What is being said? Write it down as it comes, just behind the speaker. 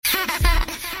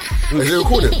Is it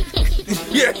recording?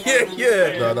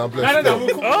 Yeah. Nah, bless.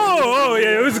 Oh,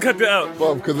 yeah, we just cut that out.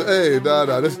 Because,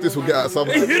 this will get out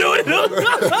something. You know what?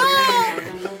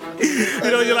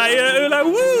 You're like,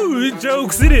 woo,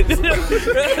 jokes, innit?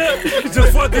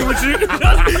 Just fucking with you.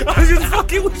 I was just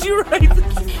fucking with you, right?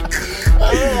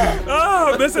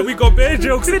 Listen, we got bad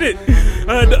jokes, innit?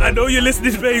 I know you're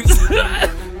listening, babes.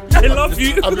 I love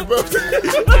you. Happy birthday.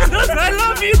 I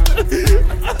love you.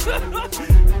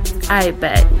 I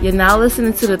bet. You're now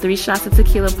listening to the 3 Shots of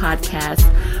Tequila podcast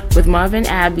with Marvin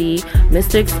Abbey,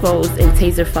 Mr. Exposed, and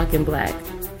Taser fucking Black.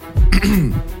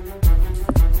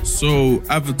 So,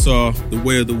 Avatar, The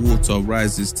Way of the Water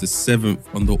rises to 7th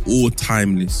on the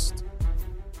all-time list.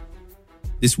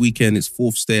 This weekend, its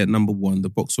 4th stay at number 1. The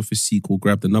box office sequel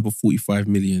grabbed another 45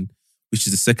 million, which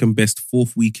is the second best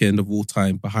 4th weekend of all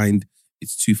time behind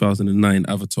its 2009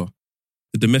 Avatar.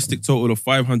 The domestic total of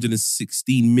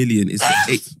 516 million is the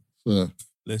 8th.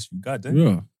 Bless you, goddamn.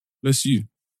 Yeah, bless you.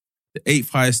 The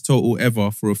 8th highest total ever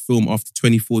for a film after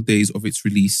 24 days of its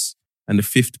release and the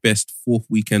 5th best 4th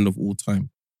weekend of all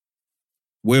time.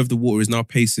 Way of the Water is now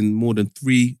pacing more than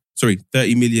 30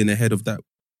 million ahead of that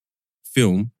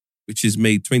film, which has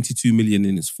made 22 million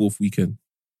in its 4th weekend.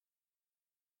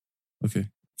 Okay.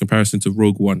 Comparison to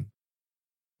Rogue One.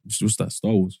 What's that?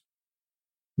 Star Wars?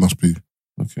 Must be.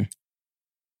 Okay.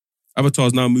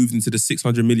 Avatar's now moved into the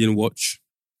 600 million watch,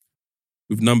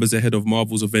 with numbers ahead of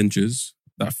Marvel's Avengers.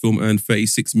 That film earned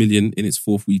 36 million in its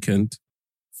 4th weekend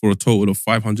for a total of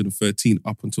 513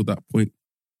 up until that point.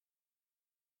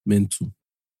 Mental.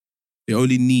 It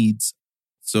only needs,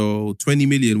 20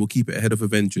 million will keep it ahead of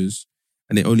Avengers,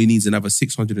 and it only needs another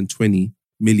 620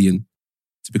 million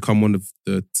to become one of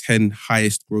the 10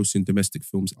 highest grossing domestic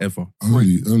films ever. Only,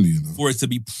 you know. For it to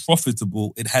be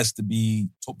profitable, it has to be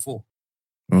top 4.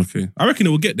 Okay. I reckon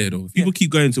it will get there though. If people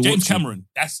keep going to James watch Cameron,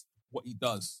 that's what he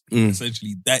does.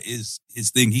 Essentially, that is his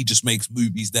thing. He just makes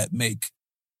movies that make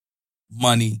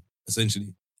money,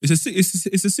 essentially. It's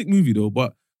a sick movie though,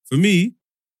 but for me,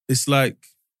 it's like...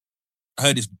 I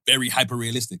heard it's very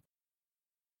hyper-realistic.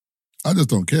 I just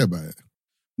don't care about it.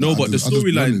 No, but the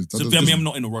storyline... I'm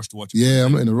not in a rush to watch it. Yeah,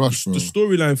 I'm not in a rush, bro. The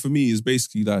storyline for me is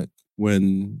basically like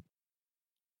when...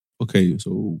 Okay,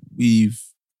 so we've...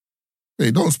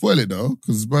 Hey, don't spoil it though,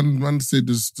 because man said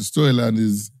the storyline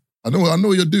is... I know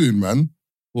what you're doing, man.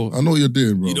 What? I know what you're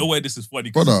doing, bro. You know why this is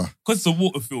funny? Brother. Because it's a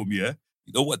water film, yeah?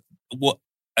 You know what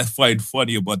I find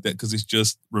funny about that? Because it's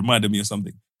just reminded me of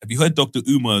something. Have you heard Dr.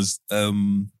 Umar's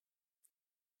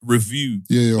review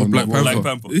of Black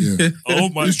Panther? Yeah. Oh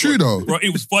my God. It's true though. Bro,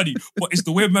 it was funny. But it's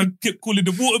the way man kept calling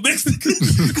the water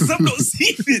Mexicans because I've not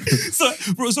seen it. So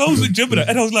I was with Gemini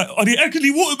and I was like, are they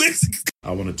actually water Mexicans? I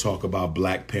want to talk about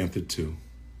Black Panther 2.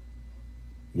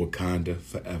 Wakanda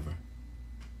Forever.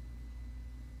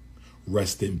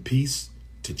 Rest in peace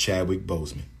to Chadwick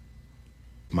Boseman.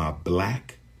 My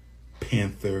Black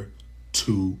Panther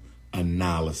 2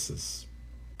 analysis.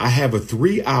 I have a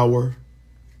 3-hour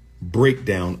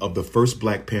breakdown of the first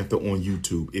Black Panther on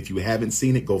YouTube. If you haven't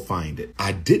seen it, go find it.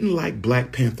 I didn't like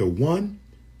Black Panther 1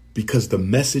 because the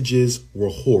messages were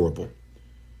horrible.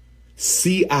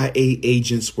 CIA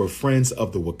agents were friends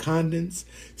of the Wakandans.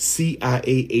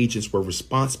 CIA agents were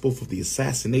responsible for the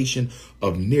assassination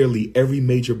of nearly every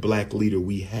major black leader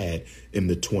we had in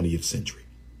the 20th century.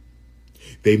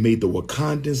 They made the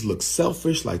Wakandans look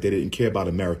selfish, like they didn't care about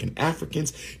American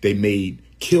Africans. They made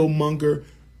Killmonger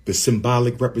the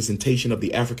symbolic representation of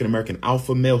the African-American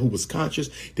alpha male who was conscious.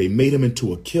 They made him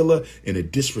into a killer and a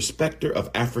disrespecter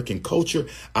of African culture.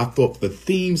 I thought the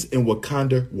themes in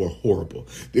Wakanda were horrible.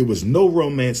 There was no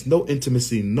romance, no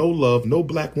intimacy, no love, no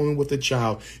black woman with a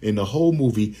child in the whole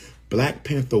movie. Black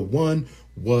Panther 1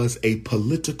 was a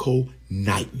political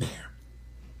nightmare.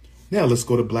 Now let's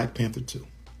go to Black Panther 2.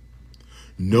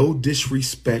 No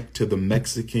disrespect to the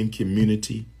Mexican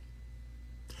community.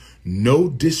 No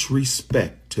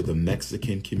disrespect to the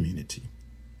Mexican community.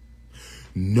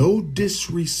 No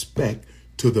disrespect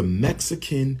to the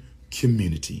Mexican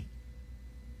community.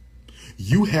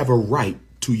 You have a right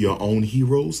to your own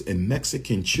heroes, and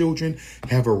Mexican children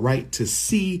have a right to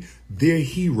see their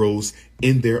heroes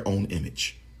in their own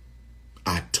image.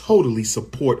 I totally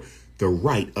support the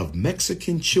right of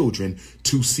Mexican children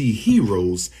to see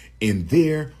heroes in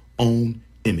their own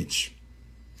image.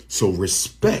 So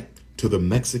respect to the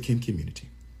Mexican community.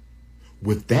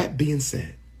 With that being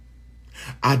said,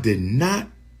 I did not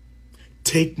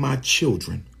take my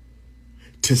children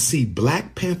to see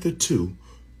Black Panther 2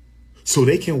 so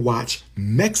they can watch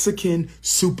Mexican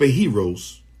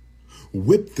superheroes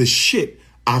whip the shit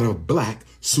out of black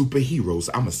superheroes.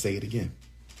 I'm going to say it again.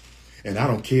 And I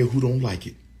don't care who don't like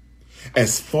it.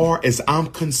 As far as I'm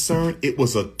concerned, it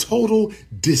was a total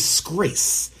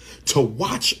disgrace to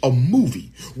watch a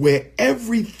movie where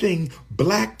everything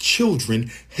black children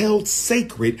held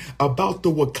sacred about the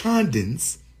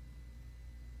Wakandans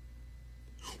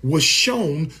was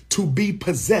shown to be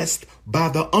possessed by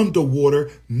the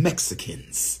underwater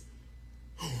Mexicans.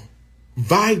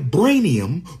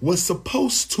 Vibranium was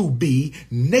supposed to be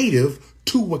native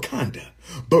to Wakanda,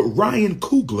 but Ryan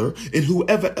Coogler and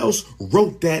whoever else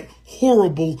wrote that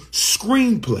horrible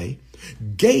screenplay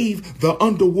gave the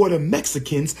underwater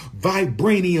Mexicans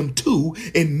vibranium too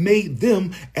and made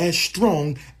them as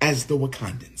strong as the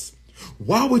Wakandans.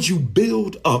 Why would you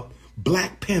build up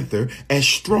Black Panther as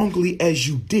strongly as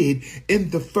you did in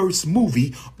the first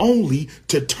movie only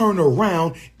to turn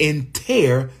around and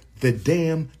tear the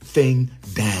damn thing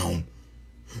down?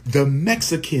 The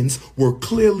Mexicans were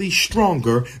clearly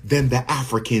stronger than the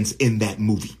Africans in that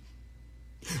movie.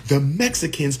 The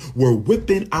Mexicans were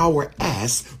whipping our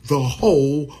ass the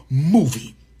whole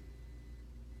movie.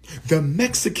 The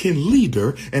Mexican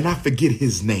leader, and I forget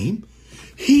his name,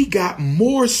 he got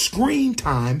more screen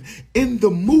time in the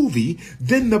movie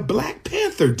than the Black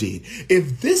Panther did.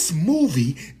 If this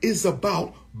movie is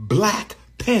about Black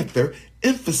Panther,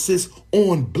 emphasis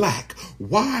on black,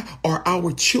 why are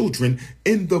our children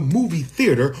in the movie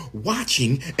theater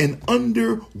watching an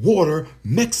underwater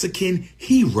Mexican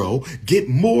hero get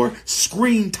more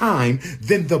screen time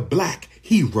than the black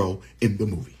hero in the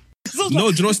movie?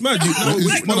 No, do you know what's mad?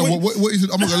 What is it?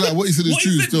 I'm not gonna lie. What is it? Is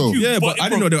true still. Yeah, but I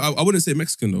didn't know that. I wouldn't say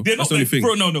Mexican though. That's the only thing.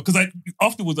 Bro, no, because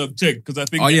afterwards I've checked because I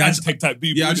think they're Aztec type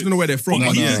people. Yeah, I just don't know where they're from.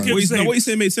 What you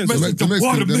saying made sense. The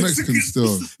Mexicans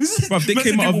still. Bruv, they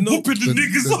came out of no.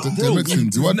 The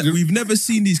Mexicans. We've never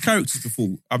seen these characters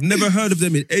before. I've never heard of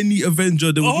them in any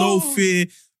Avenger. There was no fear,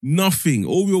 nothing.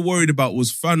 All we were worried about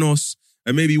was Thanos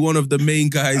and maybe one of the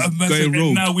main guys going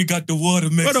rogue. Now we got the water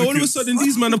Mexicans. But all of a sudden,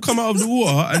 these men have come out of the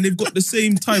water and they've got the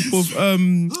same type of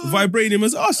vibranium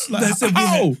as us. Like,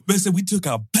 how? They said we took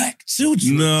our black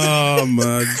children. No,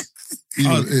 man.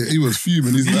 He was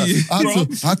fuming. He's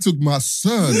like, I took my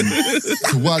son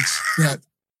to watch that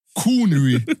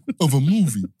coonery of a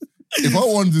movie. If I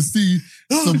wanted to see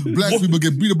some black people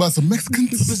get beat up by some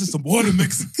Mexicans, this is some water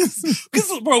Mexicans. Because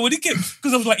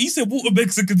I was like, he said water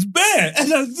Mexicans bad,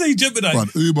 and I say Gemini.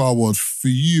 But Umar was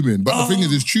fuming. But the thing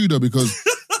is, it's true though, because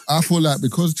I feel like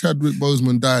because Chadwick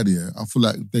Boseman died here, I feel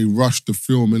like they rushed the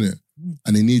film in it,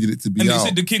 and they needed it to be and out. they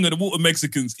said the king of the water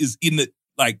Mexicans is in it,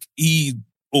 like he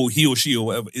or she or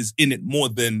whatever is in it more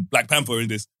than Black Panther in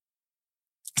this.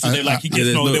 So they're like, he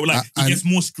gets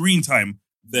more screen time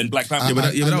than Black Panther.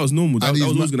 But that was normal. That was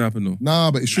always going to happen though.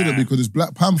 Nah, but it shouldn't because it's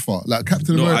Black Panther. Like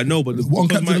Captain America. I know, but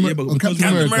Captain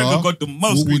America got the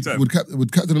most screen time.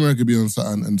 Would Captain America be on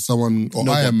something and someone, or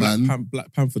Iron Man?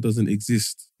 Black Panther doesn't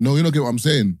exist. No, you don't get what I'm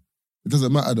saying. It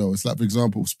doesn't matter though. It's like, for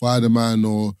example, Spider-Man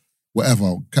or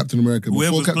whatever, Captain America.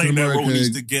 Whoever's playing that role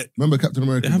needs to get... Remember Captain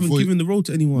America? They haven't given the role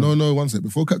to anyone. No, one sec.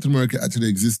 Before Captain America actually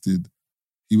existed,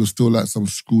 he was still like some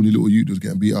scrawny little youth that was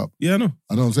getting beat up. Yeah, I know.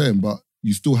 I know what I'm saying, but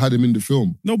you still had him in the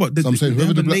film. No, but I'm saying, they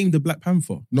haven't named the Black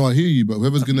Panther. No, I hear you, but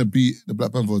whoever's going to beat the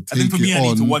Black Panther, take it on. I think for me, I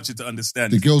need to watch it to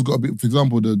understand. The girl's got to be, for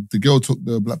example, the girl took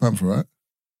the Black Panther, right?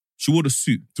 She wore the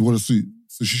suit.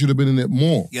 So she should have been in it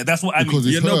more. Yeah, that's what I mean. Because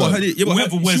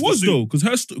whoever she was though, because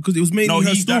it was mainly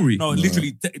her story.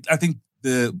 Literally, I think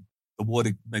the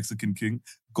water Mexican king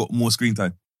got more screen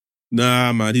time.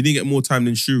 Nah, man, he didn't get more time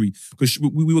than Shuri. Because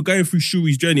we were going through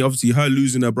Shuri's journey, obviously her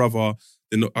losing her brother.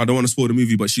 Then I don't want to spoil the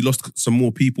movie, but she lost some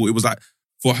more people. It was like,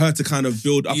 for her to kind of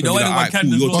build up and be like, cool,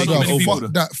 you're taking it over.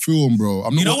 Fuck that film, bro.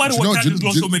 You know why the Wakandans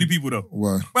lost so many people, though?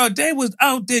 Why? Bro, they was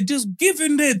out there just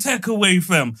giving their tech away,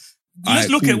 fam. Let's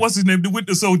look at what's his name, the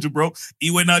Winter Soldier, bro.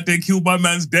 He went out there, killed my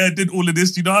man's dad, did all of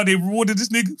this. You know how they rewarded this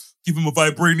nigga? Give him a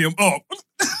vibranium. Oh,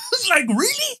 it's like,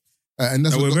 really? And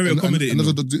that's what very accommodating. And that's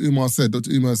what Dr. Umar said.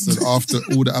 Dr. Umar said after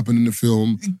all that happened in the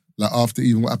film, like after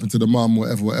even what happened to the mum,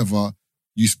 whatever,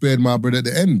 you spared my brother at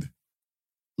the end.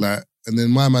 Like, and then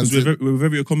my man said... We're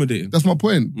very accommodating. That's my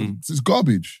point. It's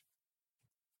garbage.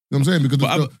 You know what I'm saying?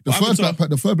 Because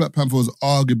the first Black Panther was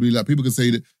arguably, like, people could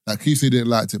say that, like, Keith said he didn't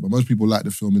like it, but most people liked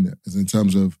the film in it, as in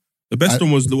terms of... The best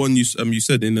one was the one you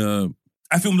said in...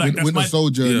 I feel like that's Winter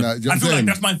Soldier. Yeah. And, I feel like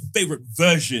that's my favorite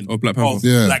version of Black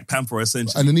Panther. Black Panther,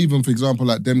 essentially. And then even, for example,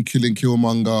 like them killing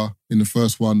Killmonger in the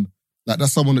first one, like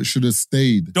that's someone that should have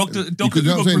stayed. Dr.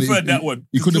 preferred that one.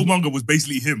 Killmonger was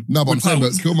basically him. No, but I'm saying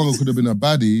that Killmonger could have been a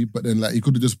baddie, but then like he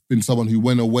could have just been someone who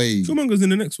went away. Killmonger's in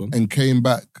the next one. And came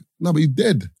back. No, but he's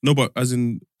dead. No, but as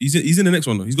in, he's in the next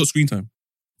one though. He's got screen time.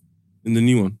 In the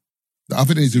new one. I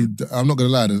think I'm not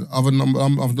going to lie,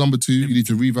 number two, you need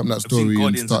to revamp that story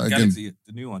and start again. The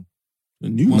new one. The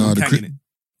new One one? with the Kang in it.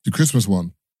 The Christmas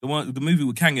one. The movie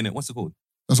with Kang in it. What's it called?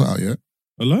 That's not out yet.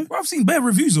 Hello? Bro, I've seen bare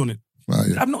reviews on it. It's not out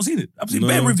yet. I've not seen it. I've seen No.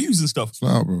 bare reviews and stuff. It's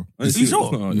not out, bro. I ain't you seen it. sure?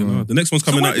 It's not out yet, no. The next one's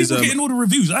coming so out is people getting all the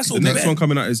reviews. I saw the next bare. one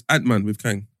coming out is Ant-Man with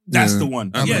Kang. That's Yeah. the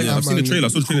one. Ant-Man, Yeah, I've seen the trailer. I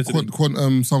saw the trailer It's called today.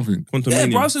 Quantum something. Quantum Yeah,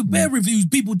 Mania. bro, I saw bare reviews,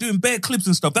 people doing bare clips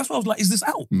and stuff. That's why I was like, is this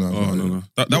out? No, Oh, no.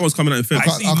 That one's coming out in I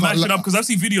February. see can't mashing lie. up because I've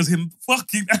seen videos of him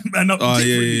fucking Ant-Man up. Oh,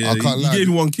 differently. yeah. I can't He lie. gave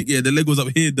him one kick. Yeah, the leg was up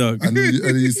here, dog. And then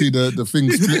you see the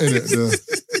thing splitting it.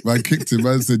 The man kicked him.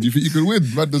 Man said, "You think you can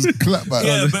win?" Man just clap back.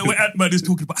 Yeah, but when Ant-Man is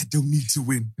talking about, I don't need to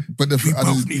win. But the We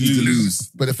both need to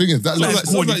lose. But the thing is, that Like, looks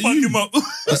corny, like fuck you. him up.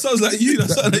 That sounds like you. That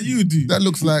sounds like you, dude. that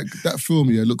looks like that film.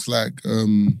 Yeah, looks like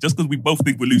Just because we both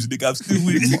think we're losing, nigga, I'm still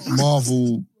winning.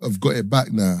 Marvel have got it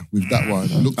back now with that one.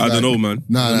 It looks I like, don't know, man. I don't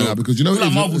Nah, know. because you know I feel like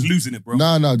what it Marvel's is? losing it, bro.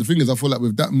 Nah. The thing is, I feel like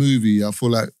with that movie, I feel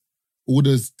like all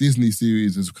this Disney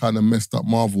series has kind of messed up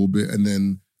Marvel a bit, and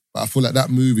then I feel like that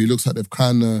movie looks like they've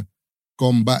kind of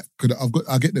gone back. Cause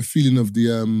I get the feeling of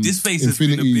the This face has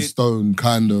been a Infinity bit- Stone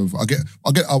kind of.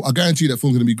 I guarantee that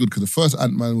film's gonna be good because the first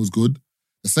Ant-Man was good,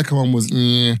 the second one was.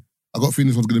 I got a feeling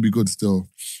this one's gonna be good still.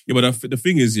 Yeah, but the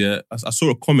thing is, yeah, I saw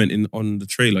a comment on the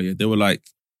trailer. Yeah, they were like,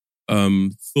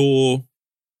 Thor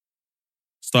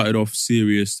started off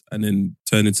serious and then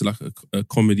turned into like a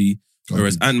comedy,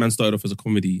 whereas Ant-Man started off as a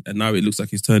comedy and now it looks like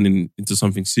he's turning into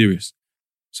something serious.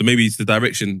 So maybe it's the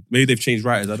direction. Maybe they've changed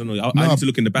writers. I don't know. I need to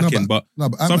look in the back end, but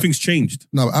something's changed.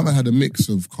 No, but Ant-Man had a mix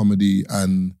of comedy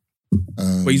and.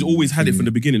 But he's always had it from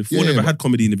the beginning. Thor never had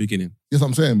comedy in the beginning. Yes,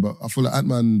 I'm saying, but I feel like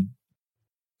Ant-Man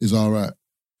is all right.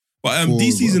 But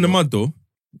DC's in the mud though.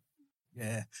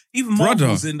 Yeah. Even Brother.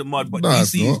 Marvel's in the mud, but Nah,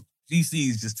 it's DC not.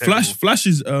 is just terrible. Flash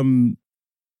is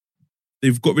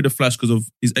they've got rid of Flash because of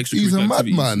his extra. He's a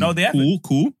madman. No, they haven't.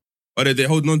 Cool. Oh, they're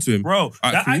holding on to him. Bro,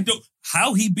 Alright, I cool. don't,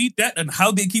 how he beat that and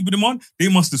how they keeping him on, they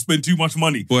must have spent too much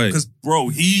money. Boy. Because, bro,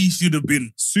 he should have been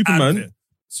out Superman. there.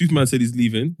 Superman said he's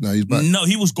leaving. No, he's back. No,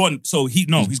 he was gone. So he's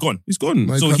gone. He's gone.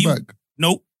 No, he's so come he- back.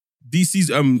 No.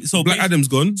 DC's So Black basi- Adam's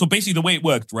gone. So basically the way it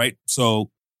worked, right? So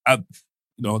I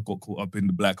got caught up in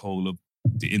the black hole of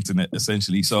the internet,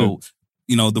 essentially. So,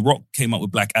 The Rock came out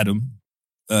with Black Adam.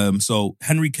 So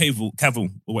Henry Cavill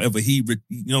or whatever, he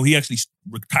actually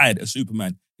retired as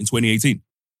Superman in 2018.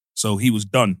 So he was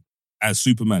done as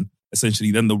Superman,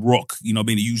 essentially. Then The Rock, he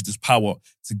used his power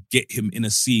to get him in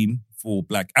a scene for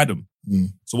Black Adam. Mm.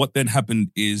 So what then happened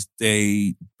is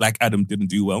Black Adam didn't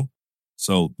do well.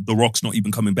 So The Rock's not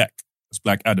even coming back as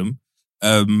Black Adam.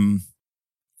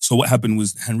 So what happened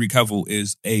was Henry Cavill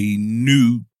is a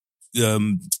new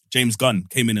James Gunn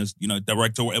came in as,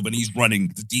 director or whatever, and he's running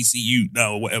the DCU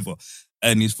now or whatever.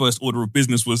 And his first order of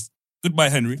business was, goodbye,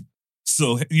 Henry.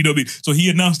 So, you know what I mean? So he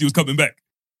announced he was coming back.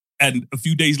 And a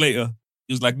few days later,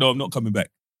 he was like, no, I'm not coming back.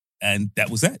 And that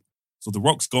was that. So The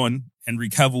Rock's gone. Henry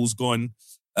Cavill's gone.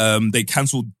 They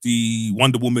cancelled the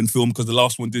Wonder Woman film because the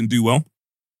last one didn't do well.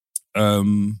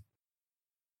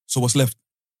 So what's left?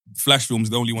 Flash film's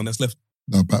the only one that's left.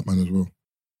 No, Batman as well.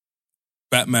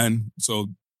 Batman. So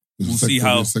There's We'll a see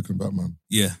how- second Batman.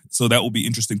 yeah, so that will be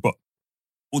interesting. But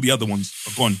all the other ones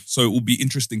are gone. So it will be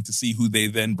interesting to see who they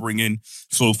then bring in.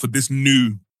 So for this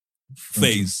new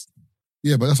phase,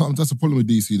 Yeah, but that's the problem with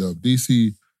DC though.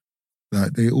 DC,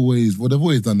 like they've always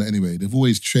done that anyway. They've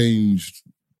always changed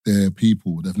their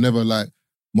people. They've never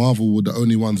Marvel were the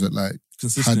only ones that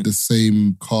consistent. had the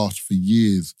same cast for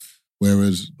years,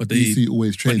 whereas But they- DC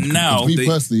always changed. But now me they-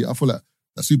 personally, I feel like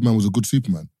that Superman was a good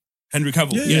Superman. Henry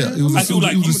Cavill. Yeah, it was I feel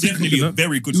like it was he's a sick- definitely a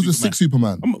very good He was a Superman. sick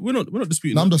Superman. We're not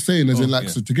disputing. No, I'm that. just saying, as in yeah.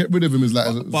 so to get rid of him is like.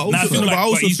 But I Nah, I also, feel no, like- but I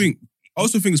also but he's-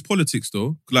 think it's politics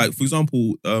though. Like for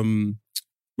example,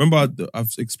 remember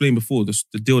I've explained before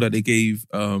the deal that they gave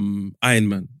Iron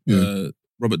Man, Yeah.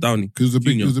 Robert Downey. because he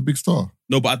Jr. was a big star.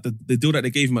 No, but the deal that they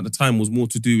gave him at the time was more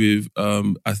to do with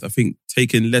I think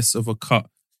taking less of a cut,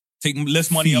 Take less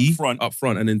money fee up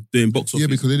front. and then doing box office. Yeah,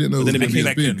 because they didn't know But it then was it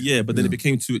going became to be as big. then. then it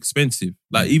became too expensive.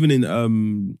 Like even in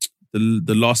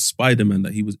the last Spider-Man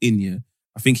that he was in,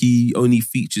 I think he only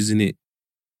features in it,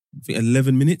 I think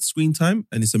 11 minutes screen time,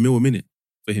 and it's $1 million a minute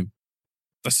for him.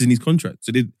 That's in his contract.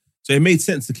 So it made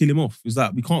sense to kill him off. It was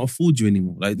like, we can't afford you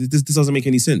anymore. Like this doesn't make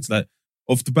any sense. Like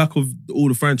off the back of all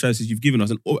the franchises you've given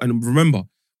us, and remember,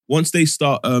 once they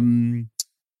start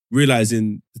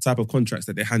realizing the type of contracts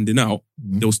that they're handing out,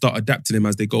 Mhm. they'll start adapting them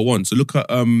as they go on. So look at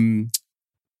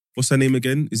what's her name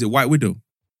again? Is it White Widow?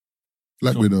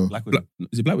 Black Widow. Black Widow.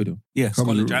 Is it Black Widow? Yeah, Come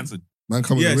Scarlett on, Johansson. Man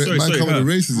coming Yeah, with sorry, the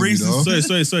racism,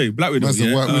 you know? Sorry, Black Widow. That's a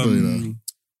yeah. White Widow, you know.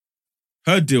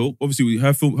 Her deal, obviously,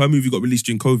 her movie got released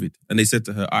during COVID, and they said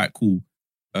to her, "All right, cool.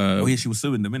 Oh yeah, she was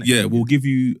suing them, innit? Yeah, we'll give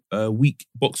you a week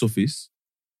box office,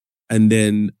 and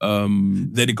then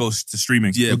it goes to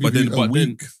streaming. yeah, They'll but give then you a but then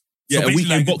week. yeah, So a week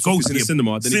basically, in like, box it goes office in the to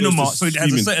cinema. Then cinema, it goes to so it has a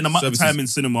streaming certain amount of services. time in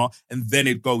cinema, and then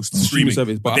it goes to Streaming streaming.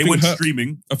 service. But I they think went her-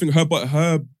 streaming. I think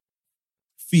her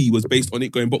fee was based on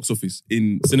it going box office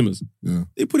in cinemas. Yeah.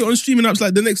 They put it on streaming apps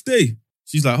like the next day.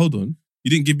 She's like, hold on,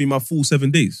 you didn't give me my full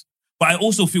 7 days. But I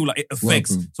also feel like it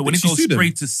affects. happened? So when it She goes sued them.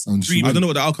 straight to And she streaming, I don't know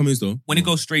what the outcome is though. when it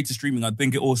goes straight to streaming, I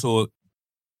think it also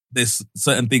there's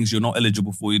certain things you're not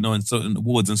eligible for, and certain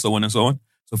awards and so on and so on.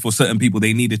 So for certain people,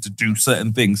 they needed to do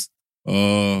certain things.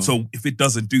 So if it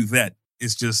doesn't do that,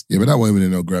 it's just Yeah, but that won't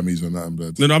win no Grammys or nothing,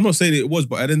 blood. No, I'm not saying it was,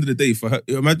 but at the end of the day, for her,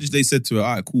 imagine they said to her,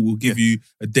 all right, cool, we'll give you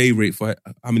a day rate for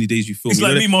how many days you film. it's You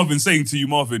like know me, Marvin, saying to you,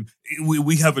 Marvin,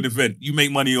 we have an event. You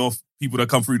make money off people that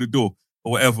come through the door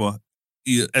or whatever.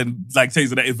 Yeah, and like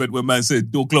Taser, that event where man said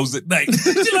door closed at night.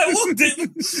 You're like, what?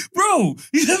 Bro,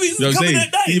 you know what I mean? You know what I'm Coming saying?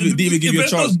 at night. Didn't even give you a event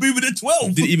chance. goes booming at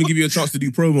 12. Didn't even give you a chance to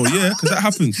do promo. Yeah, because that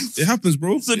happens. It happens,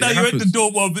 bro. So It now you're happens. at the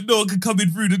door, Marvin. No one can come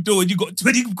in through the door and you got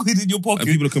 20 quid in your pocket.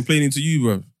 And people are complaining to you,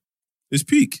 bro. It's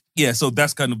peak. Yeah, so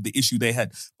that's kind of the issue they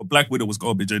had. But Black Widow was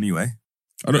garbage anyway.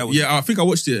 I think I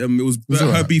watched it. It was was her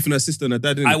alright. beefing her sister and her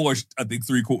dad. I watched, I think,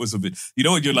 3/4 of it. You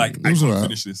know what you're like, It I was couldn't alright.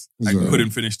 finish this. It was I alright. couldn't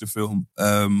finish the film.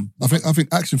 I think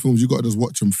action films, you got to just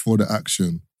watch them for the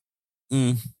action.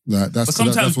 Mm. Like But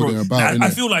sometimes, that's what bro, they're about. I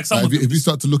innit? feel like some Like, of if you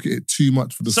start to look at it too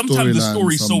much for the sometimes the storyline,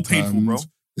 story's so painful, bro.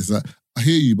 It's like, I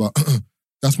hear you, but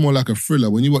that's more like a thriller.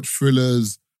 When you watch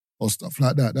thrillers or stuff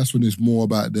like that, that's when it's more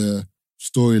about the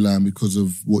storyline because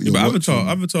of what you're but watching.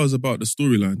 Avatar is about the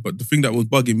storyline. But the thing that was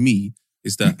bugging me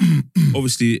is that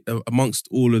obviously amongst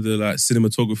all of the like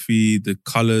cinematography, the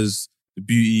colors, the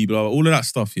beauty, blah, all of that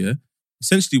stuff, yeah.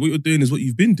 Essentially, what you're doing is what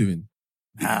you've been doing,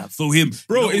 For him,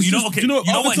 bro. You know, Do you know what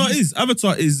Avatar is?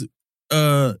 Avatar is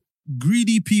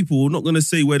greedy people. Not gonna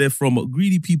say where they're from, but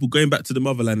greedy people going back to the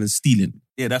motherland and stealing.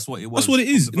 Yeah, that's what it was. That's what it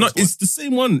is. from the No, first one. it's the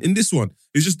same one in this one.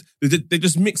 It's just they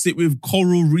just mix it with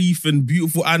coral reef and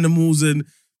beautiful animals and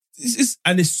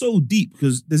it's so deep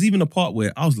because there's even a part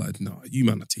where I was like, nah, you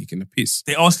man are taking the piss.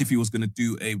 They asked if he was going to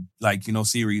do a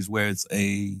series where it's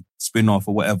a spin-off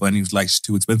or whatever, and he was like, it's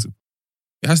too expensive.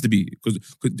 It has to be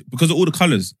because of all the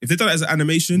colors. If they done it as an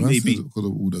animation, Man maybe says it because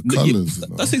of all the No, colours. yeah, you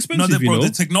know. that's No, expensive. bro, You know, the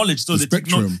technology. So The the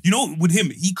technology. spectrum. You know, with him,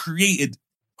 he created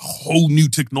a whole new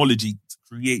technology to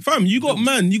create. fam, you got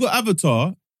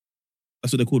Avatar.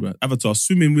 That's what they're called, right? Avatar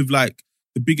swimming with like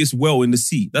the biggest whale in the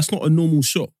sea. That's not a normal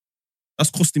shot. That's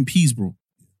costing peas, bro.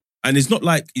 And it's not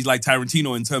like He's like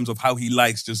Tarantino in terms of how he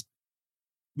likes just.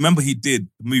 Remember, he did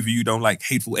the movie you don't like,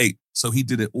 Hateful Eight. So he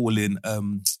did it all in,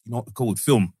 you know what it's called?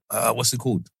 Film. What's it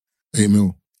called? 8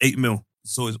 mil. 8 mil.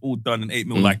 So it's all done in 8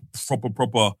 mil, like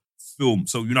proper film.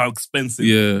 So you know how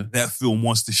expensive that film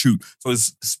wants to shoot. So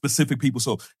it's specific people.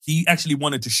 So he actually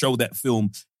wanted to show that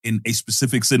film in a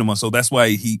specific cinema. So that's why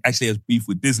he actually has beef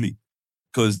with Disney.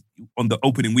 Because on the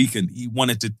opening weekend, he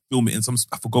wanted to film it in some,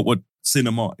 I forgot what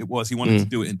cinema it was. He wanted to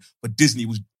do it in, but Disney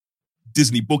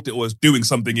booked it or was doing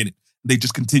something in it. They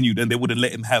just continued and they wouldn't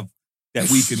let him have that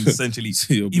weekend essentially.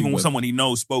 Even when someone he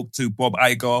knows spoke to Bob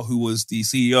Iger, who was the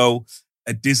CEO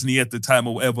at Disney at the time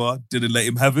or whatever, didn't let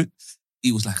him have it.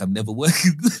 He was like, I'm never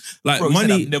working. Like Bro, he said,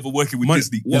 money- I'm never working with money-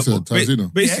 Disney. What's Never. it,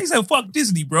 Tarantino? Yeah, he said, fuck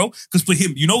Disney, bro. Because for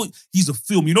him, you know, he's a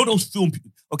film. You know those film...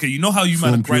 Okay, you know how you man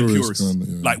are Film grime purists, purists. kinda,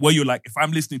 yeah. Like, where you're like, if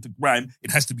I'm listening to grime, it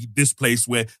has to be this place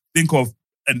where... Think of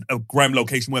a grime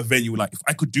location where venue, like, if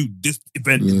I could do this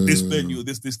event in this venue,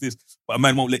 this, but a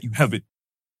man won't let you have it.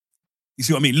 You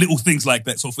see what I mean? Little things like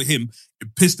that. So for him,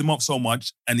 it pissed him off so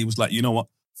much, and he was like, you know what?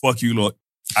 Fuck you, lot.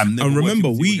 I'm never And remember,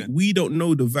 working with you again. we don't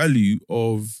know the value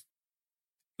of,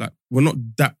 like, we're not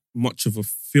that much of a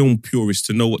film purist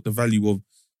to know what the value of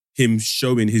him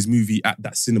showing his movie at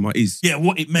that cinema is. Yeah,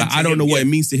 what it meant Like, to I don't him, know what yeah. it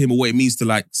means to him or what it means to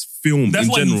like film That's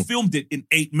in why general. he filmed it in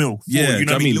 8 mil. Yeah, you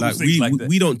know what I mean? Little like things like that.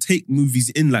 we don't take movies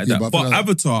in like Yeah, that. but I But feel like-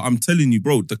 Avatar, I'm telling you,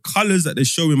 bro, the colors that they're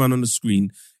showing man on the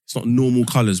screen, it's not normal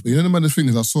colors. But you know the man, the thing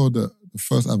is, I saw the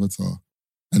first Avatar,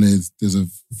 and there's a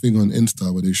thing on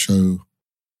Insta where they show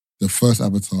the first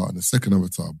Avatar and the second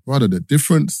Avatar. Brother, the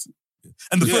difference.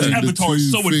 And the Yeah. first The Avatar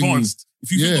is two so things- advanced.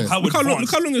 If you think Yeah. of how Look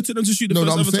advanced... how long it took them to shoot the No,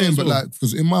 first I'm Avatar. saying, as but well. like,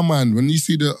 because in my mind, when you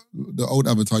see the old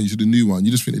Avatar, you see the new one, you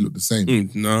just think they look the same.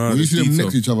 Nah, When you the see them detail.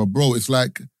 next to each other, bro, it's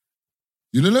like,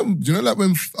 you know, like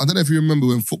when, I don't know if you remember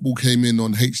when football came in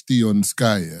on HD on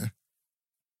Sky, yeah?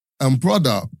 And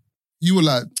brother, you were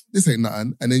like, this ain't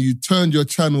nothing. And then you turned your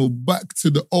channel back to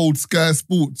the old Sky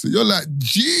Sports. You're like,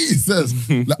 Jesus.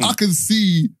 Like, I can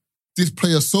see this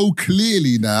player so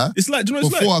clearly now. It's like, do you know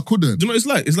what it's Before like? I couldn't. Do you know what it's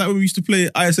like? It's like when we used to play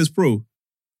ISS Pro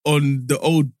on the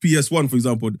old PS1, for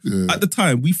example. Yeah. At the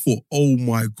time, we thought, oh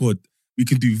my God, we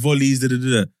can do volleys,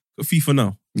 da-da-da-da. But FIFA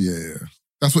now. Yeah.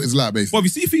 That's what it's like, basically. Well,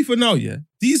 if you see FIFA now, yeah,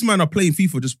 these men are playing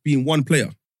FIFA just being one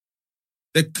player.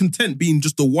 They're content being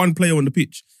just the one player on the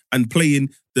pitch and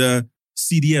playing the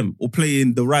CDM or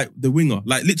playing the winger.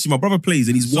 Like literally, my brother plays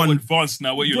and he's so one. advanced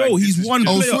now. What you Bro, like? he's one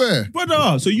Oh, player. swear.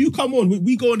 Brother, so you come on,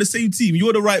 we go on the same team.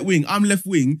 You're the right wing, I'm left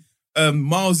wing.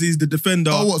 Miles is the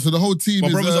defender. Oh, what? So the whole team My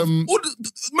is... brother's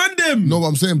man them. No, what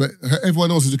I'm saying, but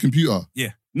everyone else is a computer.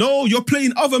 No, you're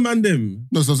playing other man them.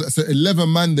 No, so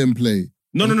 11 man then play.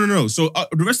 No. So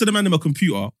the rest of the man them are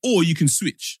computer, or you can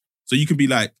switch. So you can be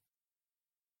like,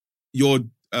 you're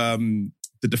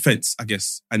the defense, I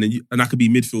guess, and then I could be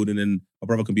midfield, and then my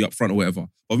brother can be up front or whatever.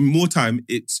 But more time,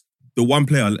 it's the one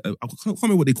player. I can't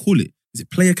remember what they call it. Is it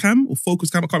player cam or focus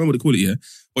cam? I can't remember what they call it. Yeah,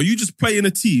 but you just play in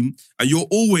a team, and you're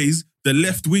always the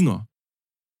left winger.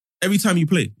 Every time you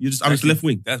play, I'm just left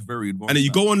wing. That's very advanced. And then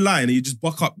you go online and you just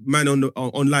buck up man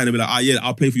online and be like, yeah,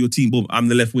 I'll play for your team. Boom, I'm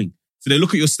the left wing. So they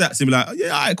look at your stats and be like, yeah,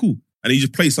 all right, cool. And then you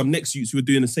just play some next youths who are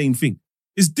doing the same thing.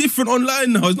 It's different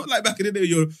online now. It's not like back in the day.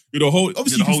 You're the whole.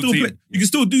 Obviously, you can still play. You can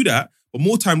still do that, but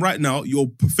more time right now,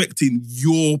 you're perfecting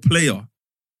your player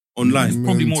online. It's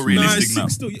probably more realistic now.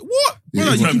 What?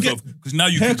 Yeah, because now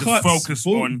you can just focus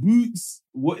on boots,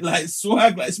 what like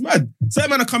swag, like it's mad.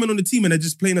 Some man are coming on the team and they're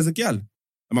just playing as a girl.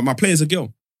 My player's a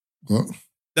girl. What?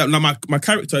 My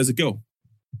character is a girl.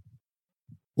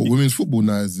 What, women's football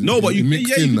now is no, but you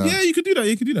mixed in now. Yeah, you could do that.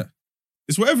 You could do that.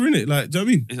 It's whatever, innit? Like, do you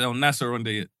know what I mean? Is El Nasser on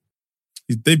there yet?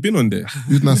 They've been on there.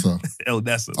 Who's Nasser? El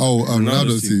Nasser. Oh,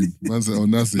 Ronaldo's team. Man said El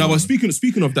Nasser. No, but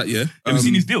speaking of that, yeah. Have you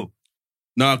seen his deal?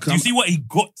 No, Do you see what he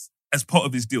got as part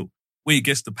of his deal? Where he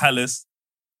gets the Palace,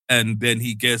 and then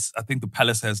he gets, I think the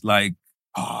Palace has like,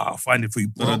 I'll find it for you.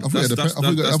 I thought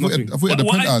the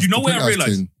penthouse. You know where I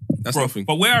realized? That's nothing.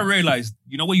 But where I realized,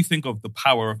 you know, when you think of the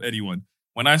power of anyone,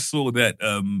 when I saw that,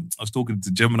 I was talking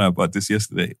to Gemini about this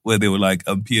yesterday, where they were like,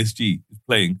 PSG is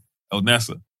playing El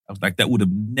Nasser. I was like, that would have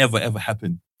never ever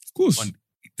happened. Of course.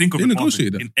 Think of They it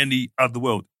negotiated that. in any other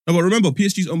world. No, but remember,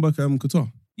 PSG's owned by Qatar.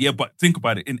 Yeah, but think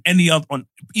about it. In any other,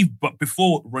 but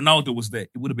before Ronaldo was there,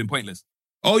 it would have been pointless.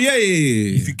 Oh yeah.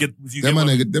 If you get them man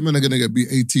are gonna get beat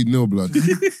 18-0, blood.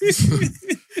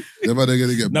 Them man are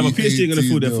gonna get beat. No, but PSG are gonna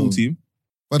fill their full team.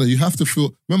 Brother, you have to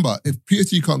feel. Remember, if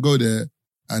PSG can't go there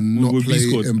and not play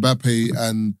Mbappe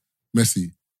and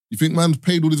Messi, you think man's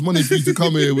paid all this money for you to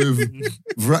come here with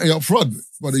Verratti up front?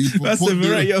 Brother, That's the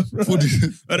Verratti up front.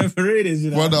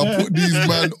 Brother, put these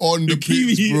man on the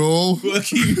pitch, bro.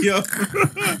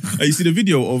 You see the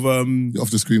video of You're off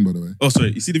the screen, by the way. Oh,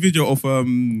 sorry. You see the video of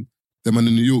them man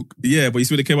in New York. Yeah, but you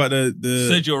see when they came out the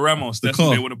Sergio Ramos. That's car.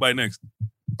 what they want to buy next.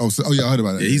 Oh yeah, I heard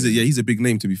about that. Yeah, he's a big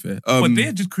name, to be fair. But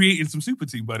they're just creating some super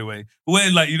team, by the way. Where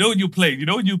like when you're playing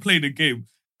a game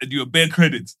and you have bare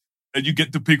credits and you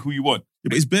get to pick who you want. Yeah,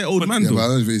 but it's bare old man. Yeah, but I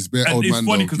don't know if it's bare old man. It's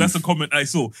funny because that's a comment I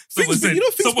saw.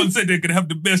 Someone said they're gonna have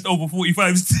the best over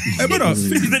 45s. Hey,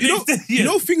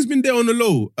 brother, things been there on the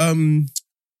low.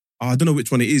 I don't know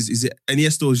which one it is. Is it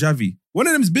Iniesta or Xavi? One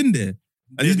of them's been there.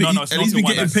 And he's been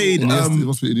getting paid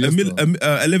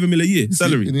 11 million a year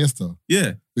salary. Iniesta?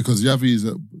 Yeah. Because Xavi is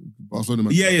at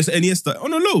Barcelona. Yeah, so Iniesta.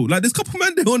 On the low. Like, there's a couple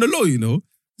men there on the low, you know.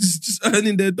 Just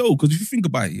earning their dough. Because if you think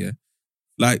about it, yeah,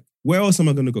 like, where else am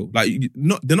I going to go? Like,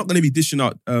 they're not going to be dishing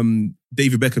out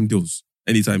David Beckham deals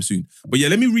anytime soon. But yeah,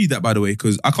 let me read that, by the way,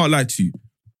 because I can't lie to you.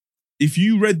 If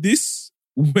you read this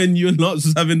when you're not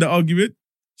just having the argument,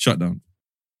 shut down.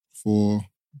 For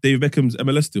David Beckham's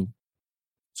MLS deal.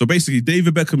 So basically,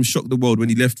 David Beckham shocked the world when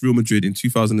he left Real Madrid in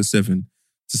 2007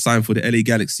 to sign for the LA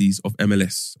Galaxies of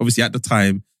MLS. Obviously, at the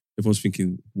time, everyone's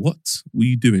thinking, what were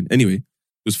you doing? Anyway, he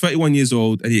was 31 years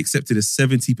old and he accepted a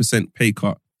 70% pay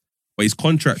cut. But his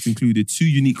contract included 2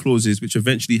 unique clauses which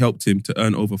eventually helped him to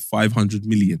earn over 500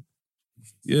 million.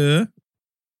 Yeah.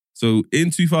 So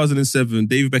in 2007,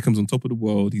 David Beckham's on top of the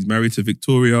world. He's married to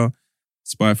Victoria,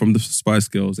 spy from the Spice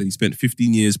Girls, and he spent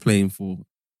 15 years playing for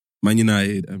Man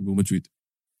United and Real Madrid.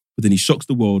 But then he shocks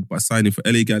the world by signing for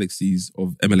LA Galaxies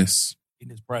of MLS. In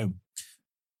his prime.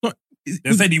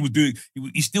 They said he was doing,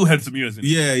 he still had some years in it.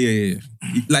 Yeah.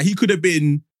 Like, he could have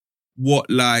been what,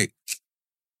 like,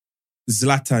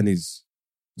 Zlatan is.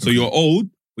 So you're old,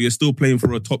 but you're still playing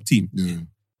for a top team. Yeah. Do you know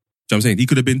what I'm saying? He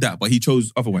could have been that, but he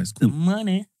chose otherwise. Cool. The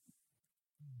money.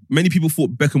 Many people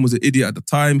thought Beckham was an idiot at the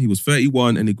time. He was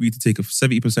 31 and agreed to take a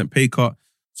 70% pay cut.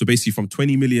 So basically from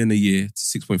 20 million a year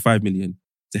to 6.5 million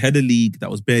to head a league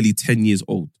that was barely 10 years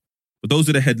old. But those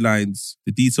are the headlines.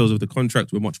 The details of the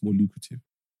contract were much more lucrative.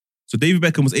 So David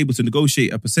Beckham was able to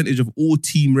negotiate a percentage of all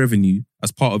team revenue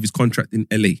as part of his contract in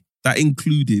LA. That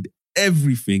included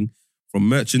everything from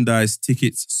merchandise,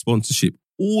 tickets, sponsorship,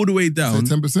 all the way down.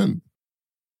 So 10%?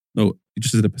 No, it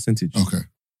just said a percentage. Okay.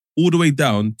 all the way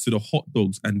down to the hot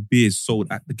dogs and beers sold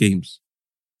at the games.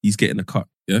 He's getting a cut,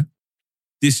 yeah?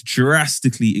 This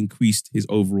drastically increased his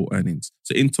overall earnings.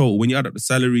 So in total, when you add up the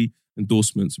salary,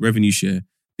 endorsements, revenue share,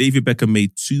 David Beckham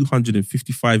made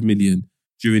 $255 million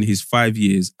during his 5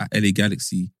 years at LA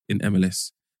Galaxy in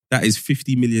MLS. That is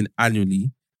 $50 million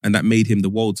annually, and that made him the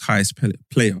world's highest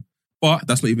player. But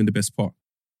that's not even the best part.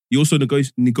 He also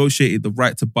negotiated the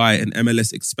right to buy an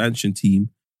MLS expansion team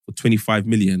for $25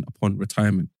 million upon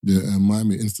retirement. Yeah,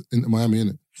 Miami,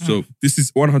 innit? So this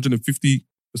is 150%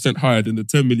 higher than the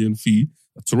 $10 million fee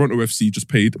that Toronto FC just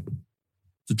paid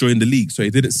to join the league. So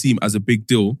it didn't seem as a big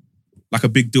deal, like a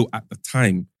big deal at the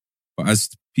time. But as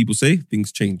people say,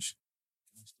 things change.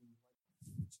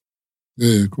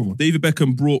 Yeah, cool. David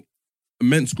Beckham brought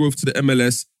immense growth to the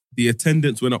MLS. The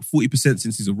attendance went up 40%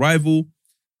 since his arrival.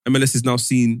 MLS has now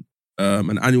seen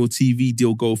an annual TV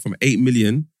deal go from $8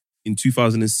 million in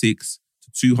 2006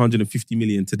 to $250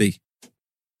 million today.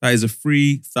 That is a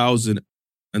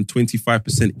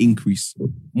 3,025% increase.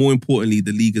 More importantly,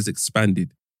 the league has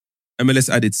expanded.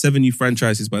 MLS added 7 new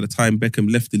franchises by the time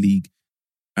Beckham left the league,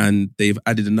 and they've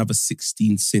added another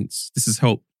 16 since. This has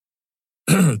helped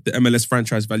the MLS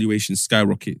franchise valuation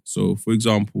skyrocket. So, for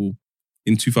example,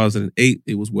 in 2008,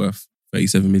 it was worth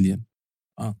 $37 million.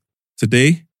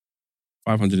 Today,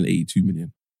 $582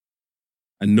 million.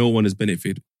 And no one has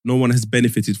benefited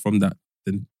from that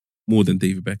more than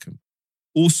David Beckham.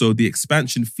 Also, the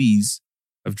expansion fees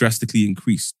have drastically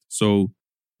increased. So,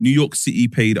 New York City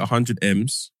paid 100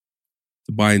 M's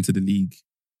to buy into the league.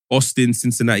 Austin,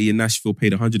 Cincinnati, and Nashville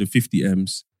paid 150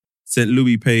 M's. St.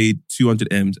 Louis paid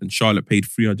 200 M's, and Charlotte paid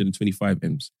 325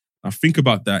 M's. Now, think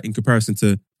about that in comparison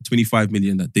to $25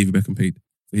 million that David Beckham paid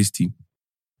for his team.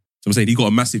 So I'm saying he got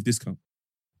a massive discount.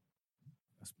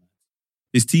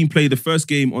 His team played the first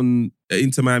game on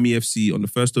Inter Miami FC on the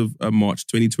 1st of March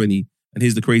 2020. And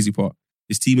here's the crazy part.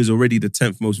 His team is already the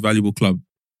 10th most valuable club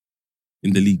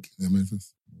in the league. Yeah,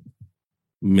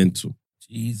 Mental.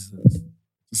 Jesus.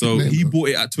 So he bought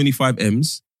it at 25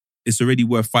 M's. It's already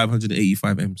worth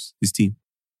 585 M's, his team.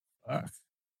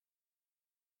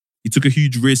 He took a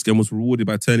huge risk and was rewarded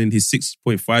by turning his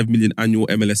 6.5 million annual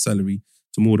MLS salary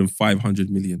to more than 500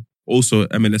 million. Also,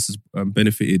 MLS has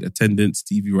benefited attendance,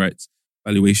 TV rights,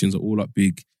 valuations are all up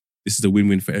big. This is a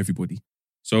win-win for everybody.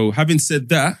 So having said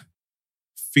that,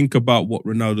 think about what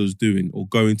Ronaldo's doing or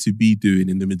going to be doing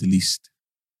in the Middle East.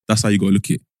 That's how you got to look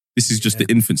at it. This is just the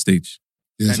infant stage.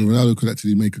 Yeah, so Ronaldo could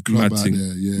actually make a club out there.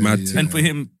 Yeah. And for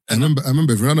him... I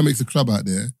remember if Ronaldo makes a club out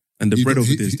there... And the bread over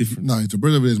there is different. No, the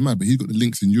bread over there is mad, but he's got the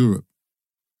links in Europe.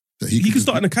 That he can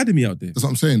start an academy out there. That's what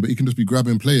I'm saying, but he can just be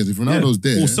grabbing players. If Ronaldo's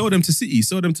there... Or sell them to City,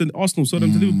 sell them to Arsenal, sell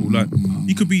them to Liverpool. Like,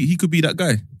 he could be that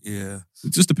guy. Yeah.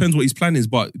 It just depends what his plan is.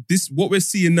 But what we're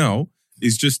seeing now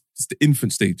is just it's the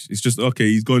infant stage. It's just, okay,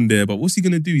 he's gone there, but what's he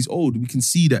going to do? He's old. We can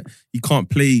see that he can't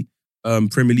play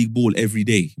Premier League ball every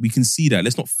day. We can see that.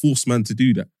 Let's not force man to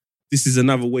do that. This is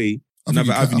another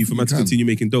avenue for man to continue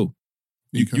making dough.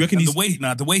 You reckon the way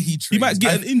he trains, he might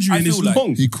get an injury in his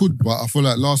long. He could, but I feel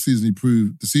like last season he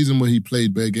proved, the season where he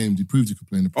played bare games, he proved he could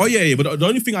play in the Premier League. Oh yeah, but the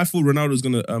only thing I thought Ronaldo's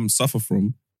going to suffer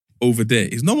from over there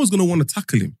is no one's going to want to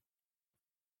tackle him.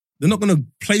 They're not going to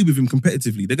play with him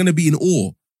competitively. They're going to be in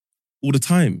awe all the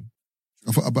time.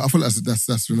 But I feel like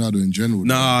that's Ronaldo in general.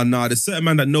 Nah. There's certain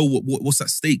man that know what's at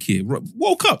stake here.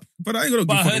 World Cup, but I ain't gonna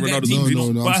give fuck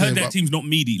Ronaldo's. But I heard that team's not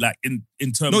meaty, like in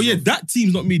terms. No, yeah, that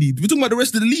team's not meaty. We're talking about the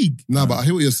rest of the league. Nah, but I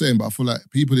hear what you're saying. But I feel like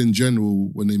people in general,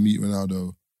 when they meet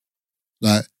Ronaldo,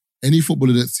 like any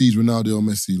footballer that sees Ronaldo or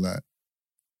Messi, like.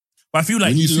 But I feel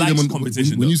like he likes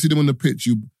competition. When you see them on the pitch,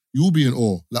 you will be in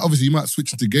awe. Like obviously, you might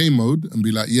switch into game mode and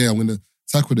be like, "Yeah, I'm gonna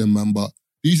tackle them, man," but.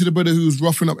 You see the brother who was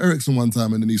roughing up Ericsson one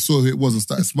time and then he saw who it was and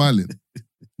started smiling.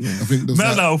 I think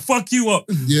Melo, fuck you up.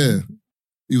 Yeah.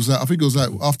 He was like, I think it was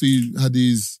like after he had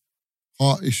his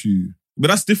heart issue. But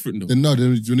that's different though. Then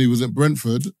when he was at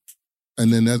Brentford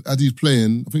and then as he's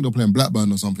playing, I think they're playing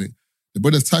Blackburn or something, the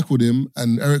brothers tackled him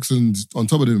and Ericsson's on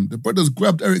top of him. The brothers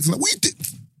grabbed Ericsson like, what you did?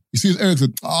 You see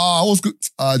Ericsson, what's good?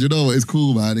 You know what, it's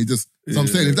cool, man. So I'm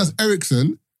saying, if that's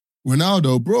Ericsson,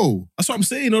 Ronaldo, bro. That's what I'm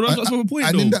saying. No, that's my point.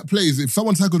 And in that plays, if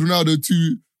someone tackled Ronaldo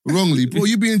too wrongly, bro,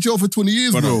 you'd be in jail for 20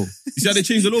 years, bro. You see how they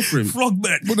changed the law for him?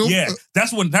 Frogman. Yeah,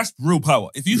 that's real power.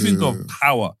 If you think of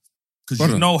power,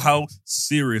 because you know how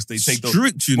serious they take those.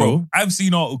 Strict, you know. I've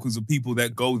seen articles of people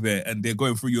that go there and they're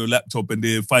going through your laptop and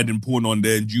they're finding porn on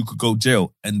there and you could go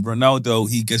jail. And Ronaldo,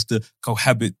 he gets to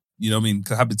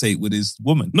cohabitate with his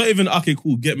woman. Not even, okay,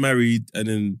 cool, get married and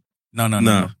then...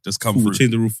 No. Just come through.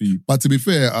 Change the rule for you. But to be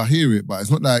fair, I hear it, but it's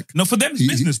not like... No, for them, it's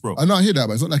business, bro. I know I hear that,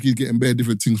 but it's not like he's getting bare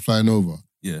different things flying over.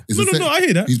 Yeah. No, I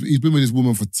hear that. He's been with this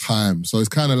woman for time. So it's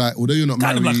kind of like, although you're not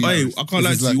Kind married... of like, I can't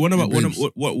lie to you.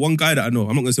 One guy that I know,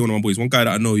 I'm not going to say one of my boys, one guy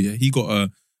that I know, yeah, he got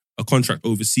a contract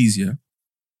overseas, yeah.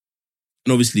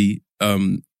 And obviously,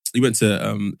 he went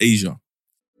to Asia.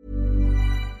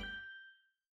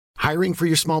 Hiring for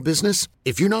your small business?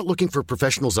 If you're not looking for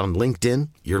professionals on LinkedIn,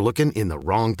 you're looking in the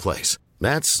wrong place.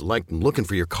 That's like looking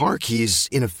for your car keys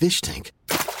in a fish tank.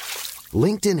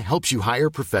 LinkedIn helps you hire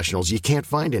professionals you can't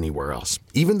find anywhere else,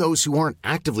 even those who aren't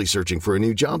actively searching for a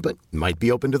new job but might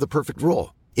be open to the perfect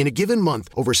role. In a given month,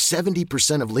 over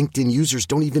 70% of LinkedIn users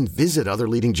don't even visit other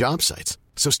leading job sites.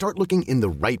 So start looking in the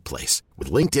right place.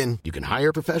 With LinkedIn, you can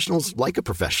hire professionals like a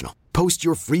professional. Post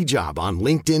your free job on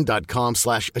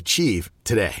linkedin.com/achieve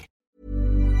today.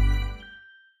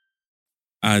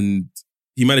 And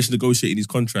he managed to negotiate in his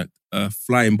contract a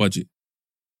flying budget.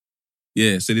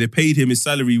 Yeah, so they paid him his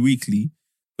salary weekly,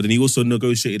 but then he also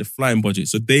negotiated a flying budget.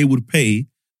 So they would pay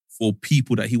for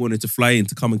people that he wanted to fly in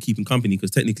to come and keep him company, because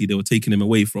technically they were taking him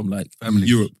away from like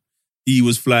Europe. He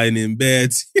was flying in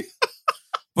bed.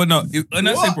 But no, and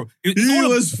I say, bro, he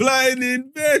was flying in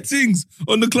bare things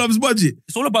on the club's budget.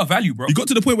 It's all about value, bro. He got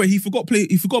to the point where he forgot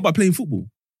about playing football.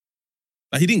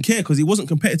 Like, he didn't care because he wasn't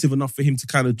competitive enough for him to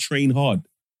kind of train hard.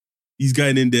 He's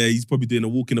going in there, he's probably doing a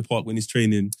walk in the park when he's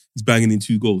training, he's banging in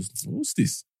 2 goals. What's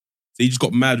this? So he just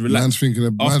got mad relaxed.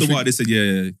 After a while, they said,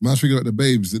 yeah. Man's thinking about the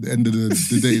babes at the end of the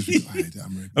day.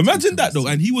 Imagine that though.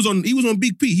 And he was on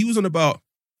Big P. He was on about,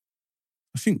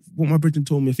 I think what my brethren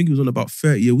told me, I think he was on about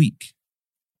 30 a week.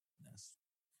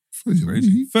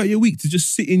 30 a week to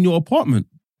just sit in your apartment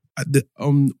at the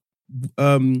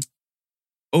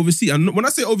overseas. And when I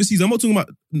say overseas, I'm not talking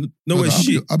about nowhere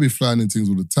shit. I'll be flying in things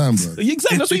all the time, bro.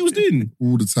 Exactly, that's what he was doing.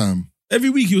 All the time. Every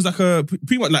week he was like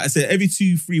pretty much like I said, every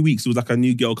 2-3 weeks it was like a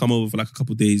new girl come over for like a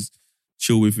couple of days,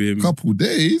 chill with him. Couple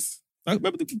days? Like,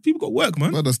 remember, people got work,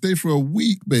 man. Brother, stay for a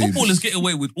week, baby. Footballers get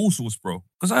away with all sorts, bro.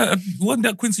 Because wasn't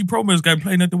that Quincy Promes guy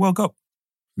playing at the World Cup?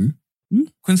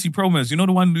 Quincy Promes, you know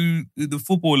the one the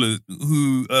footballer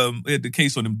who had the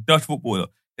case on him, Dutch footballer,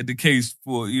 had the case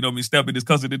for, stabbing his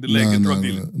cousin in the leg and drug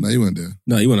dealing. No, he weren't there.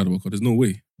 No, he wasn't at the World Cup. There's no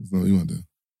way. No, he weren't there.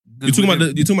 You're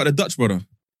talking about the Dutch brother?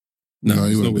 No,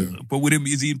 he wasn't there. But with him,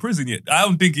 is he in prison yet? I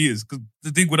don't think he is. Because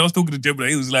the thing, when I was talking to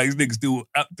Gemini, he was like, his nigga's still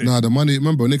out there. Nah, the money,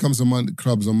 remember, when it comes to money,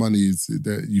 clubs and money,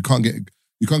 you can't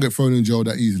get thrown in jail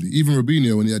that easily. Even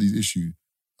Robinho, when he had his issue,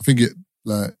 I think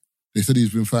they said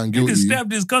he's been found guilty. He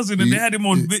stabbed his cousin and they had him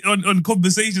on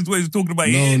conversations where he was talking about,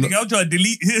 I'm trying to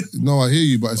delete him. No, I hear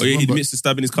you, but... he admits to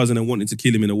stabbing his cousin and wanting to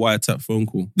kill him in a wiretap phone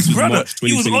call. Brother,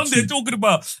 he was on there talking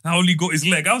about how only got his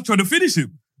leg. I was trying to finish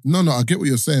him. No, I get what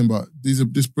you're saying, but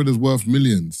this brother's worth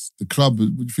millions. The club, do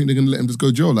you think they're going to let him just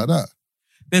go jail like that?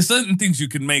 There's certain things you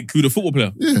can make. Who, the football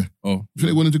player? Yeah. Oh. You think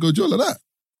they wanted to go jail like that?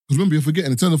 Because remember, you're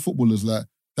forgetting, in terms of footballers, like,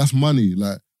 that's money.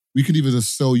 Like, we could either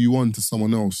just sell you on to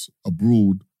someone else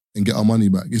abroad and get our money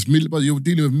back. But you're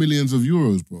dealing with millions of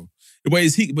euros, bro. But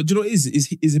you know what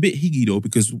it is a bit higgy though,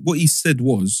 because what he said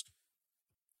was,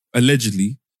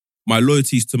 allegedly, my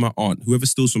loyalty is to my aunt. Whoever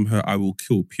steals from her, I will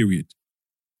kill, period.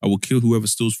 I will kill whoever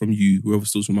steals from you, whoever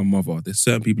steals from my mother. There's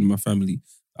certain people in my family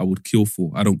I would kill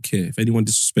for. I don't care. If anyone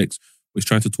disrespects or is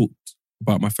trying to talk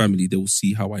about my family, they will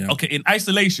see how I am. Okay, in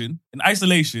isolation,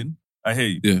 I hear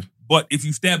you. Yeah. But if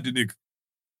you stabbed a nigga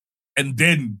and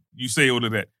then you say all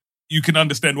of that, you can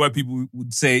understand why people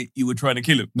would say you were trying to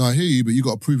kill him. No, I hear you, but you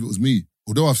got to prove it was me.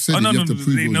 Although I've said you have to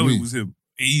prove they it was know me. It was him.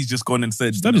 He's just gone and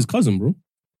said... Stabbed his cousin, bro.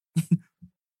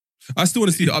 I still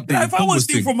want to see the update. If I want to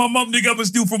steal from my mum, nigga, I'm going to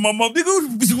steal from my mum. Nigga,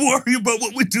 who's worry about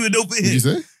what we're doing over here? What did you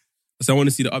say? So I want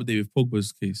to see the update with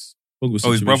Pogba's case. Pogba's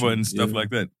his brother and stuff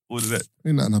like that. What is that?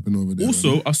 Ain't nothing happening over there.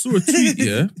 Also, man. I saw a tweet,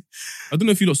 yeah. I don't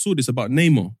know if you lot saw this about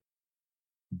Neymar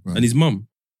and his mum.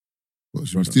 What,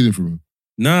 she was stealing from him?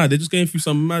 Nah, they're just going through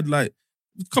some mad,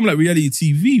 come like reality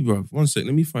TV, bro. One sec,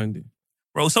 let me find it.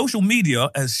 Bro, social media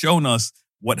has shown us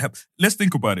what happened. Let's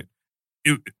think about it.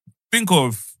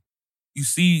 You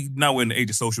see, now we're in the age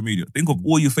of social media. Think of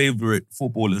all your favorite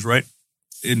footballers, right?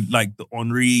 In like the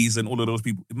Henrys and all of those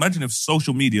people. Imagine if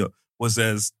social media was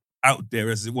as out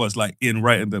there as it was, like in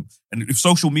writing them. And if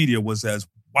social media was as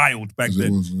wild back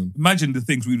then, imagine the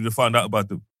things we would have found out about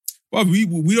them. Well, we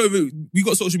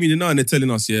got social media now and they're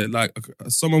telling us, yeah, like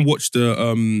someone watched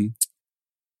the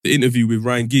interview with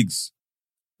Ryan Giggs.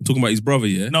 Talking about his brother,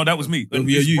 yeah? No, that was me.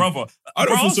 His brother. I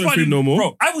don't feel sorry for him no more.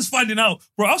 Bro, I was finding out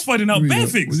bare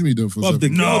things. What do you mean don't feel sorry for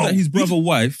him? The girl that his brother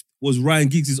wife was Ryan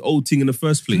Giggs' old thing in the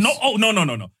first place. No.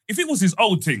 If it was his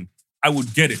old thing, I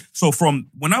would get it. So from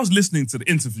when I was listening to the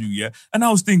interview, yeah, and I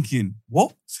was thinking,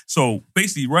 what? So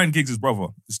basically, Ryan Giggs' brother.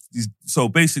 So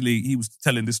basically, he was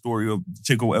telling this story of the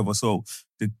chick or whatever. So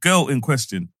the girl in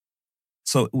question,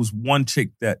 so it was one chick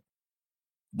that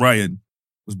Ryan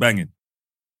was banging.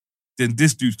 Then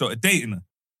this dude started dating her.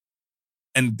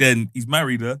 And then he's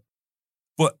married her.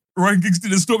 But Ryan Giggs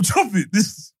didn't stop chopping.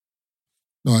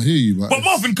 No, I hear you, but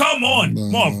Marvin, come on.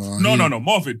 Marv. No.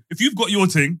 Marvin, if you've got your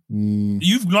thing,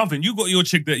 you've got your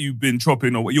chick that you've been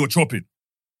chopping or you're chopping.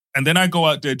 And then I go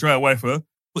out there, try to wife her.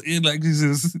 But like this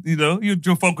is,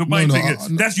 you're fucking my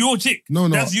thing. That's your chick. No.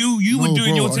 That's you. You were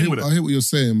doing your thing with her. I hear what you're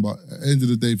saying, but at the end of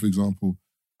the day, for example.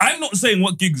 I'm not saying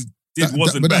what Giggs did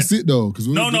wasn't but bad. that's it though.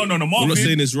 No. Marvin, I'm not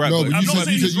saying it's right. No, but you said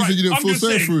you didn't feel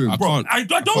sorry for him. I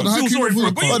don't feel sorry for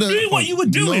him. But you're doing what you were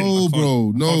doing. No,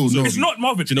 bro. No. It's not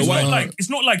Marvin. Do you know why? It's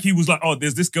not like he was like, oh,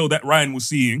 there's this girl that Ryan was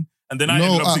seeing. And then I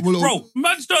ended up saying, bro,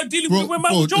 man started dealing with when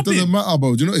man was chopping. It doesn't matter,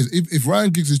 bro. Do you know, if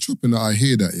Ryan Giggs is chopping that, I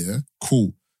hear that, yeah?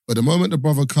 Cool. But the moment the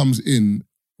brother comes in,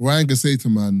 Ryan can say to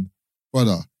man,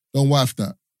 brother, don't wife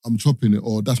that. I'm chopping it,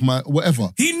 or that's my, whatever.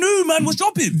 He knew man was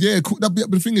chopping. Yeah, cool. But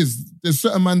the thing is, there's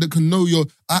certain man that can know your,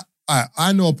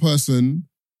 I know a person,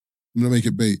 I'm going to make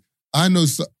it bait. I know,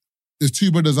 there's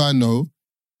two brothers I know.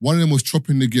 One of them was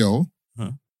chopping the girl.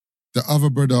 Huh. The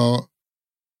other brother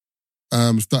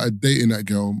started dating that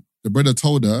girl. The brother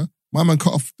told her, my man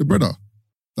cut off the brother.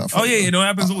 It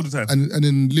happens all the time. And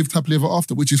then lived happily ever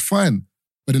after, which is fine.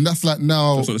 But then that's like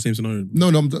now. That's not the same scenario.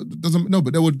 No, doesn't. No,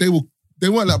 but they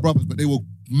weren't like brothers, but they were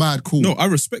mad cool. No, I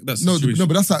respect that situation. No,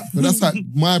 but that's like that's like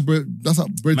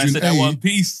brethren A. One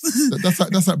piece.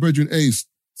 That's like brethren A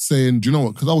saying, do you know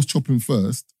what? Because I was chopping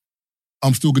first,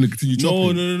 I'm still going to continue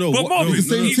chopping. No. But Marvin, it's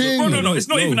the same thing. No. It's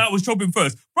not even that I was chopping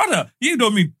first, brother. You know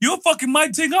what I mean? You're fucking my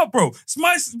thing up, bro.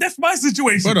 That's my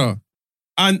situation, brother.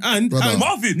 And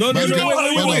Marvin, man's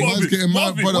getting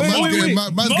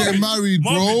married,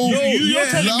 bro. You're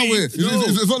telling me it's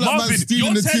not like man's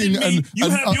stealing the thing and you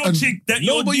have your chick that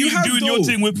you're doing your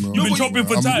thing with. You've been chopping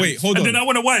for time. Wait, hold on. And then I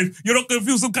want a wife. You're not gonna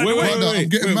feel some kind of way. I'm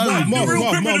getting married.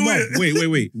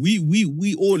 Wait.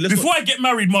 We all. Before I get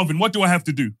married, Marvin, what do I have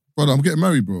to do? Brother, I'm getting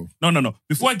married, bro. No.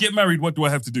 Before I get married, what do I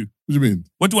have to do? What do you mean?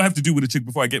 What do I have to do with a chick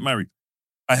before I get married?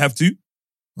 I have to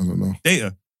I don't know. date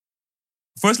her.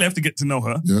 Firstly, I have to get to know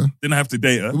her. Yeah. Then I have to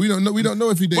date her. We don't know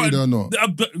if he dated her or not.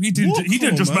 He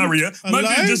didn't just marry her. Man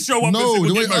didn't just show up. No,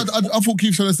 the way I thought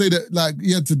Keith's trying to say that like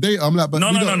he had to date her. I'm like, but no.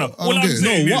 All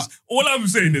I'm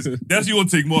saying is that's your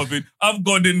thing, Marvin. I've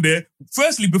gone in there.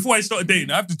 Firstly, before I started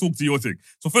dating, I have to talk to your thing.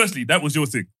 So firstly, that was your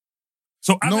thing.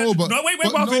 So I've had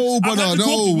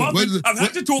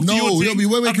to talk to your thing.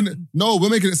 We're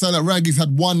making it sound like Ryan Giggs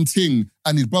had one thing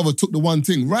and his brother took the one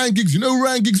thing. Ryan Giggs, you know who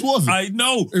Ryan Giggs was? I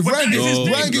know. If Ryan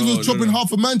Giggs was chopping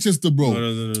half of Manchester, bro.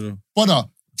 No. Brother,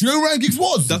 do you know who Ryan Giggs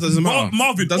was? That doesn't matter.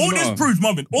 Marvin,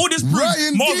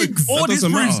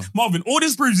 all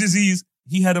this proves is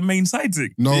he had a main side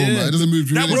chick. No, man, it doesn't move.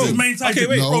 That was his main side chick.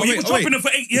 He was chopping her for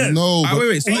 8 years. No,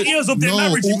 8 years of their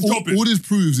marriage, he was chopping. All this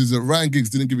proves is that Ryan Giggs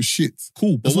didn't give a shit.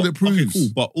 Cool. That's what it proves. Okay, cool.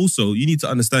 But also, you need to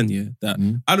understand, that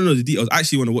I don't know the details. I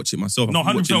actually want to watch it myself. No, 100%.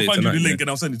 I'll find you the link and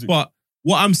I'll send it to you. But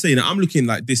what I'm saying, I'm looking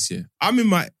like this, I'm in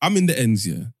the ends,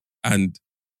 and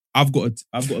I've got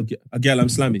a girl I'm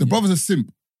slamming. The brother's a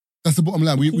simp. That's the bottom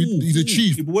line. He's a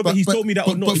chief. But whether he's told me that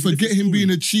or not. But forget him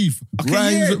being a chief.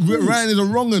 Ryan is a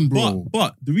wrong un, bro.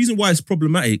 But the reason why it's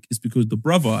problematic is because the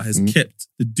brother has kept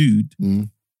the dude.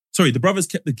 Sorry, the brother's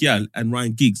kept the girl and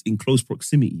Ryan Giggs in close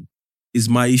proximity is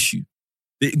my issue.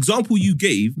 The example you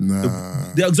gave,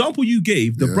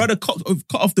 the brother cut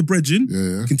off the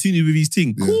brethren, continued with his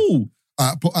thing. Yeah. Cool.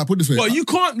 I put this way. But you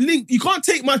can't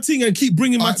take my thing and keep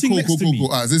bringing my thing next to me.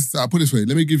 Cool. I put this way.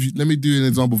 Let me do an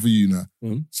example for you now.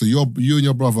 So you and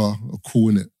your brother are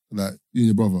cool, innit? Like you and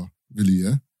your brother, really,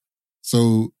 yeah?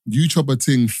 So you chop a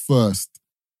thing first.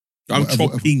 I'm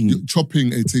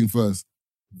chopping a thing first.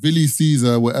 Villy sees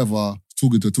her, whatever,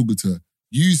 talking to her.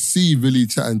 You see Villy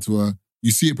chatting to her.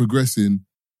 You see it progressing.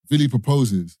 Villy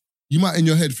proposes. You might in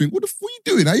your head think, what the fuck are you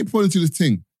doing? How are you proposing to this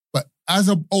thing? But as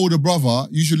an older brother,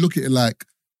 you should look at it like,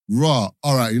 all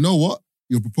right, you know what?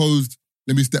 You're proposed.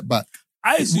 Let me step back.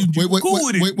 I assumed you were cool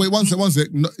with it. Wait, one sec.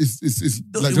 No, it's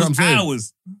like, you know what I'm saying?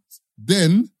 Hours.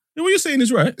 Then... What you're saying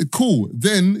is right. Cool.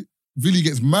 Then Villy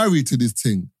gets married to this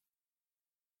thing.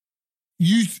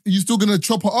 you still gonna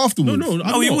chop her afterwards?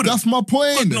 No, he wouldn't. That's my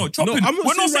point. No, chopping. I'm not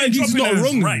we're not saying saying he's chopping not is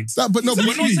wrong. right. But no, but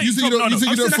We're not saying you said you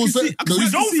don't feel sorry. I don't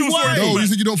feel sorry. No, you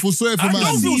said you don't feel sorry for I man.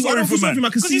 don't feel sorry for man. I can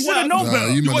Because see you should have why. known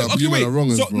better. You man are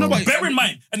wrong as So- bro. no, but- Bear in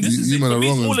mind, and this is You it. man For are me,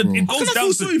 wrong all as it bro. goes How can I down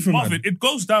feel sorry to for man? Marvin. It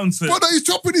goes down to Brother, he's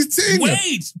chopping his thing.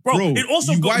 wait, bro. It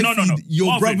also you goes no. wifey your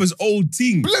Marvin, brother's old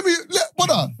team. But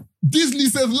brother, Disney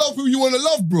says love who you want to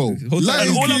love, bro. Hold on. Lion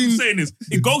And all I'm King, saying is,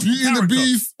 it goes to Beauty and the character.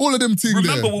 Beast, all of them things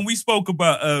Remember there. when we spoke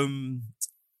about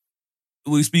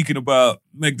we were speaking about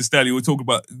Meg Thee Stallion, we were talking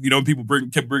about, people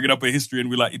kept bringing up her history and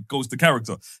we're like, it goes to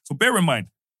character. So bear in mind,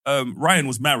 Ryan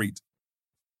was married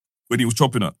when he was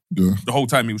chopping her. Yeah. The whole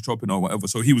time he was chopping her or whatever.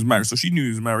 So he was married. So she knew he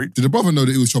was married. Did the brother know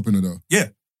that he was chopping her though? Yeah.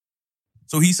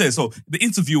 So he says, so the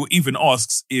interviewer even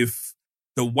asks if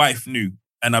the wife knew.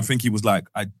 And I think he was like,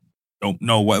 I don't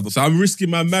know, whatever. So I'm risking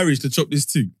my marriage to chop this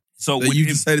too. So That with you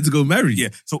him- decided to go marry. Yeah,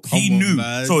 so Come he on, knew.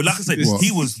 man. So like I said, What?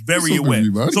 he was very What's up with aware.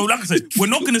 you, man? So like I said, we're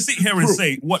not going to sit here and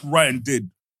say what Ryan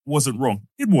did wasn't wrong.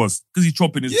 It was, because he's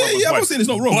chopping his brother's I'm wife. not saying it's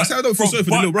not wrong. I said I don't feel sorry for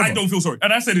the little brother. I don't feel sorry.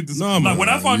 And I said it this No, like, man. when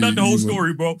I found out the whole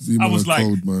story, bro, I was like,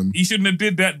 cold, man. he shouldn't have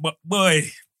did that, but boy,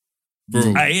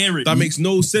 Bro, I hear it. that makes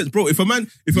no sense, bro. If a man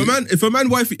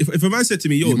said to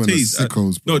me, yo, You man are Taze,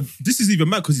 sickos, bro. no, this is even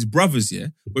mad because he's brothers, yeah.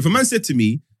 But if a man said to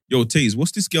me, yo, Taze,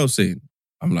 what's this girl saying?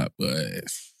 I'm like,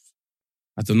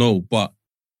 I don't know, but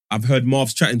I've heard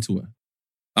Marv's chatting to her.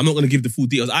 I'm not gonna give the full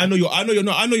details. I know you're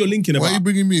linking her. Why are you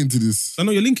bringing me into this? I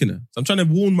know you're linking her. So I'm trying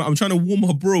to warn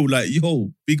her bro, like,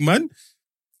 yo, big man.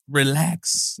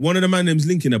 Relax. One of the man name's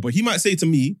linking her, but he might say to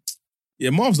me, yeah,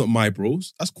 Marv's not my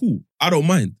bros. That's cool. I don't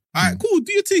mind. All right, cool,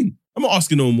 do your thing. I'm not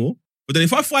asking no more. But then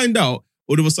if I find out,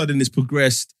 all of a sudden it's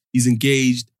progressed, he's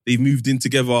engaged, they've moved in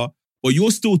together, but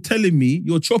you're still telling me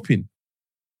you're chopping.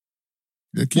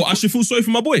 Yeah, I should feel sorry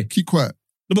for my boy. keep quiet.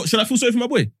 No, but should I feel sorry for my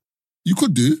boy? You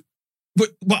could do. But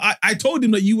I told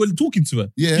him that you were talking to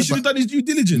her. Yeah, he should have done his due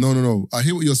diligence. No. I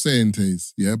hear what you're saying,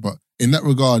 Taze. Yeah, but in that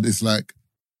regard, it's like,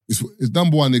 it's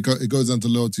number one, it goes down to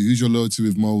loyalty. Who's your loyalty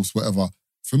with most, whatever.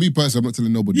 For me personally, I'm not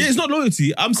telling nobody. Yeah, it's not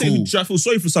loyalty. I'm saying, Cool. should I feel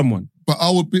sorry for someone? But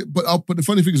but the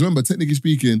funny thing is, remember, technically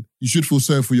speaking, you should feel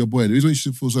sorry for your boy. The reason you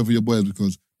should feel sorry for your boy is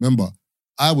because, remember,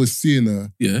 I was seeing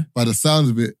her, Yeah. by the sounds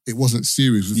of it, it wasn't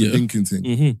serious. It was a linking thing.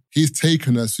 Mm-hmm. He's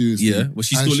taken her seriously. Yeah, but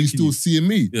she's and still she's linking still you. seeing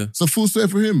me. Yeah. So feel sorry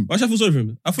for him. Why should I feel sorry for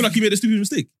him? I feel like he made a stupid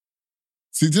mistake.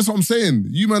 See, just what I'm saying.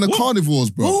 You man are What? carnivores,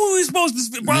 bro. Who is supposed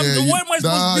to, bro? Yeah, What am I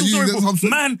supposed to feel sorry for?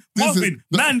 Man, Marvin,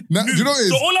 man, do you know what it is?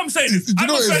 So all I'm saying is, I'm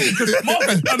not saying it because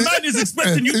Marvin, a man is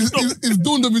expecting you to stop. It's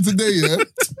dawned on me today, yeah?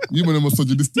 You man are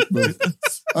misogynistic, bro.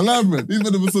 I love man. These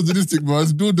men are misogynistic, bro.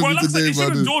 It's dawned Bro, on me like I said, today, it should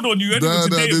have man. dawned on you anyway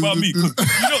today about me. Cause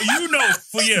you know,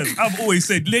 for years, I've always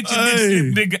said, let your dick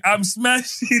slip, nigga, I'm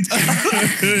smashing.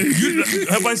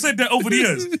 Have I said that over the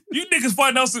years? You niggas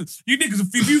find out some,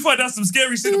 if you find out some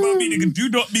scary shit about me, nigga, do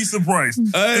not be surprised.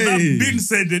 Because I've been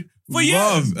said it for years.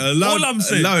 All I'm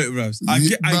saying. Allow it, bro. I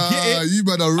get it. You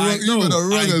better wrong. You better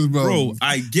wrong us, bro. Bro,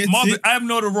 I get Marvin, it. I'm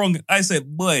not wrong. I said,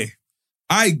 boy.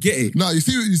 I get it. No, you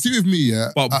see with me, yeah?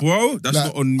 But bro, that's like,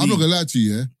 not on me. I'm not gonna lie to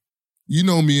you, yeah? You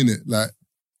know me, innit? Like,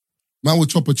 man will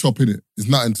chop in it. It's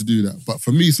nothing to do that. But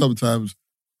for me, sometimes...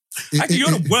 Actually,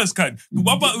 you're the worst kind.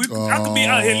 What about, I could be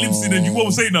out here lip-syncing and you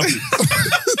won't say nothing.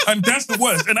 And that's the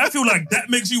worst. And I feel like that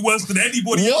makes you worse than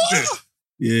anybody else there.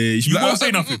 Yeah, You won't say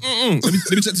nothing. Let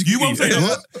me check the You won't say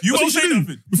nothing. You won't say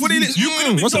nothing. Before they You could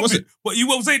have been what's chopping, it? but you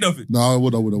won't say nothing. No, I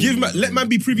would. Let man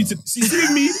be privy to. See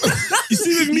with me. You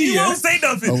see with me, You yeah. won't say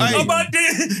nothing. Aye. I'm out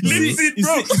there lip-sync, You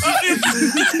bro.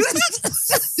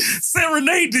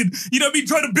 Serenading. You know what I mean?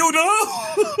 Trying to build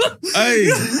up. Hey,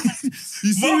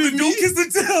 you see Marvin, with don't me. kiss the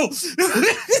tail.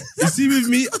 You see with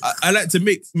me. I like to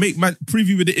make man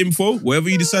preview with the info. Whatever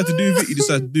you decide to do with it, you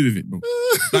decide to do with it, bro.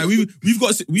 Like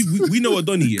we know a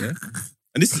Donny, yeah.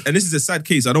 And this is a sad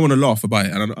case. I don't want to laugh about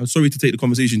it, and I'm sorry to take the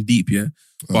conversation deep, yeah.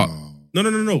 But no.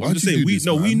 Why'd I'm just you saying do this,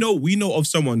 man? we know of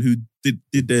someone who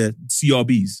did their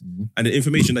CRBs and the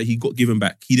information that he got given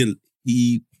back.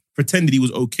 He pretended he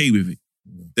was okay with it.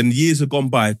 Then years have gone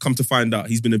by. Come to find out,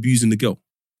 he's been abusing the girl,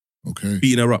 Okay.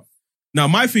 beating her up. Now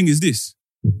my thing is this: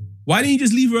 why didn't you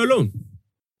just leave her alone?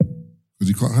 Because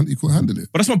he couldn't handle it.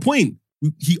 But that's my point.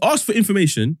 He asked for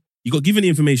information. He got given the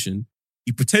information.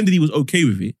 He pretended he was okay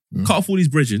with it. Cut off all his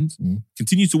brethren.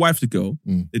 Continued to wife the girl.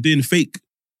 They're doing fake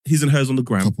his and hers on the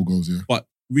ground. Couple goals, yeah. But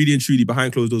really and truly,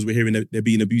 behind closed doors, we're hearing that they're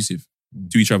being abusive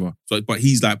to each other. So, but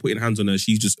he's like putting hands on her.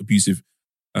 She's just abusive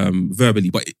verbally.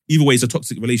 But either way, it's a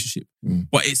toxic relationship.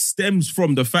 But it stems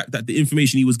from the fact that the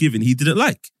information he was given, he didn't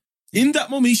like. In that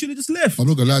moment, he should have just left. I'm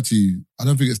not gonna lie to you. I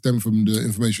don't think it stemmed from the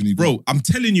information he got. Bro, I'm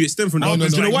telling you, it stemmed from... No, Do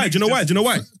you know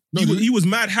why? No, He was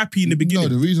mad happy in the beginning.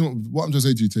 No, the reason, what I'm trying to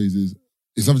say to you, Taze, is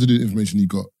It's nothing to do with the information you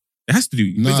got. It has to do.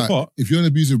 It plays a part. If you're an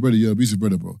abusive brother, you're an abusive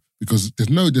brother, bro. Because there's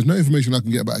no information I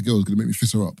can get about a girl that's gonna make me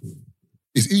fist her up.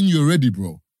 It's in you already,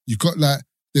 bro. You got like,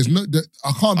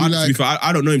 I can't be like.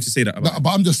 I don't know him to say that about him. But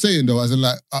I'm just saying though, as in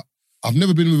like, I've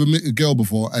never been with a girl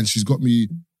before, and she's got me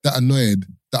that annoyed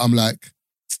that I'm like,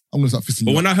 I'm gonna start fisting.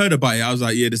 But when I heard about it, I was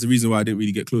like, yeah, there's a reason why I didn't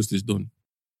really get close to this Don.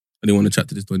 I didn't want to chat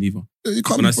to this Don either. Yeah, you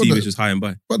can't. When I see him, it's just high and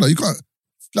by. Brother, you can't.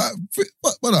 Like,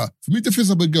 brother, for me to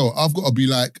fist up a girl, I've got to be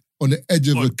like on the edge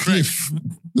of a cliff,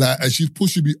 like, and she's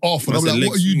pushing me off, and I'm like,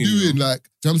 what are you doing? Like,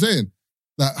 do you know what I'm saying?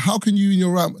 Like, how can you in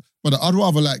your right? Brother, I'd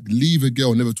rather like leave a girl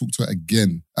and never talk to her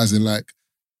again, as in like,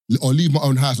 or leave my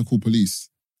own house and call police,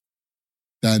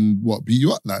 than what, beat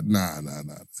you up? Like, nah.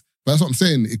 But that's what I'm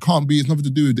saying. It can't be. It's nothing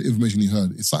to do with the information he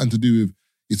heard. It's something to do with.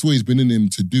 It's always been in him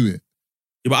to do it.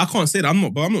 Yeah, but I can't say that. I'm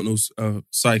not no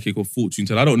psychic or fortune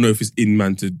teller. I don't know if it's in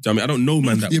man to. I mean, I don't know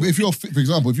man that. Yeah, well. but if you're, for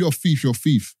example, if you're a thief, you're a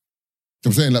thief. You know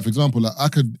what I'm saying? Like, for example, like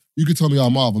you could tell me,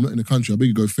 Marv, I'm not in the country. I beg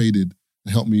you go faded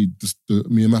and help me.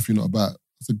 Me and Matthew not about.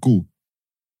 I said, cool.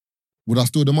 Would I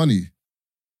steal the money?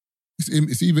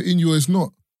 It's either in you or it's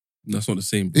not. That's not the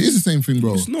same. It is the same thing,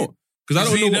 bro. It's not. Because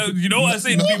I don't know. You know what I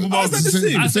say to people, Marvin? It's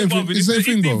the same thing, If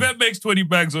the bro. event makes 20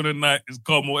 bags on a night, it's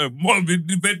calm or whatever. Marvin,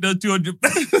 the event does 200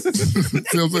 bags.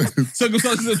 See what I'm saying?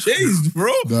 Circumstances have changed,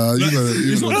 bro. Nah,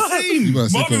 it's not the same.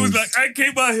 Marvin was like, I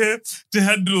came out here to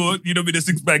handle, the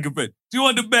 6-bag event.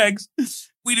 200 bags.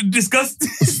 We didn't discuss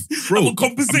this. Bro, I will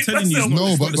compensate I'm telling you, myself.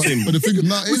 No, but the same. the thing is,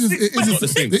 nah, it not the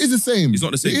same. It is the same. It's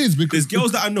not the same. It is because there's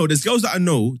girls that I know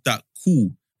that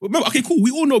cool. Remember, okay, cool.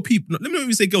 We all know people. Let me not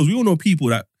even say girls. We all know people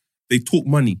that they talk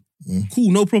money.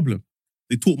 Cool, no problem.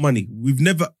 They talk money. We've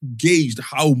never gauged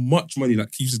how much money,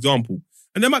 like Keith's example.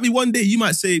 And there might be one day you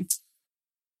might say,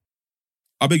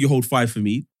 I beg you hold 5 for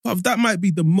me. But that might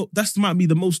be the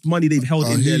most money they've held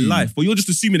in their life. But you're just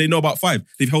assuming they know about 5.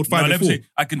 They've held 5 before.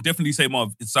 I can definitely say,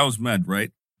 Marv, it sounds mad,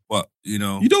 right? But, you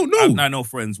don't know. I know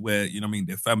friends where,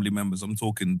 they're family members. I'm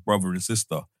talking brother and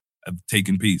sister have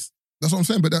taken peace. That's what I'm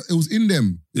saying, but it was in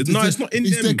them. It's not in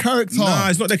them. It's their character. Nah,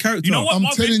 it's not their character. You know what, I'm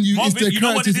Marvin, telling you, Marvin, it's their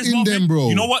characters in them, bro.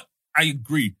 You know what? I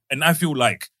agree. And I feel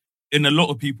like in a lot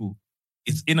of people,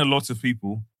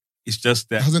 it's just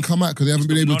that... It hasn't come out because they haven't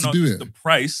been able to do it. The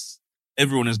price,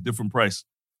 everyone has a different price.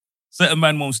 Certain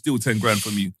man won't steal 10 grand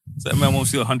from you. Certain man won't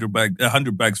steal 100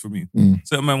 bags from you.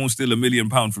 Certain man won't steal £1 million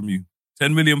from you.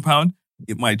 10 million pound,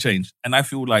 it might change. And I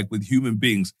feel like with human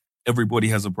beings, everybody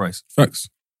has a price. Facts.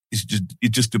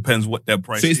 It just depends what their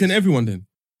price is. So it's in everyone then?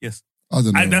 Yes. I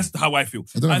don't know. And that's how I feel.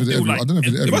 I don't know if it's everyone.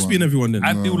 It must be in everyone then.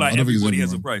 I feel like everybody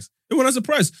has a price. Everyone has a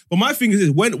price. But my thing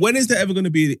is, when is there ever going to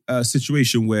be a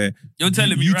situation where you're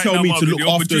telling me right now, Marvin, to look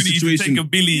after a situation? To take a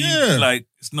Billy, like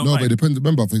it's not. No, but it depends.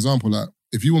 Remember, for example, like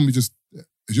if you want me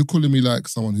if you're calling me like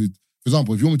someone who, for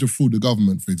example, if you want me to fraud the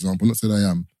government, for example, not that I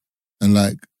am, and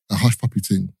like a hush puppy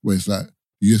thing where it's like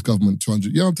the US government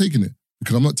 200, yeah, I'm taking it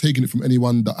because I'm not taking it from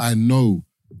anyone that I know.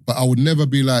 But I would never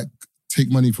be like take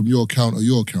money from your account or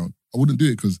your account. I wouldn't do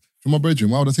it because from my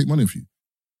brethren, why would I take money from you?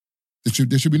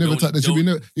 There should be never.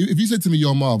 If you said to me,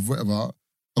 "Yo, Marv, whatever,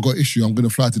 I got an issue. I'm gonna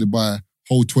fly to Dubai.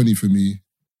 Hold 20 for me,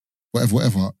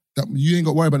 whatever. That you ain't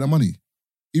got to worry about that money.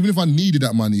 Even if I needed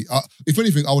that money, if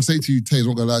anything, I would say to you, Tay, I'm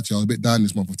not gonna lie to you. I was a bit down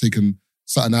this month. I've taken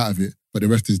something out of it, but the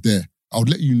rest is there. I would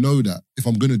let you know that if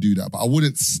I'm gonna do that, but I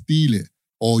wouldn't steal it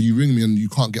or you ring me and you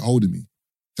can't get hold of me. You know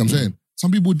what I'm saying? Some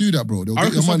people do that, bro. They'll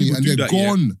get your money and they're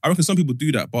gone. Yeah. I reckon some people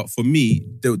do that, but for me,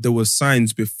 there were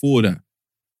signs before that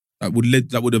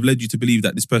would have led you to believe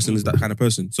that this person is that kind of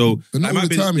person. So, but not all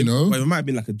the time, It might have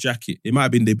been like a jacket. It might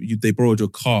have been they borrowed your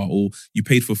car, or you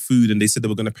paid for food and they said they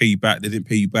were going to pay you back. They didn't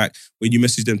pay you back. When you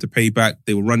messaged them to pay back,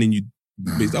 they were running you.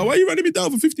 Oh, why are you running me down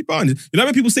for £50? You know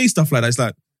when people say stuff like that? It's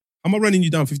like, am I running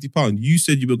you down £50? You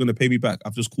said you were going to pay me back.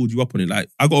 I've just called you up on it. Like,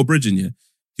 I got a bridge in here.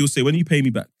 He'll say, when you pay me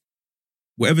back,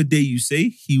 whatever day you say,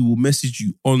 he will message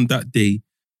you on that day,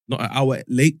 not an hour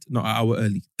late, not an hour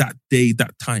early. That day,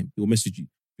 that time, he will message you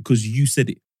because you said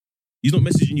it. He's not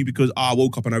messaging you because I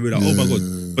woke up and I realized, oh my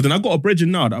God. But then I've got a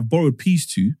brethren now that I've borrowed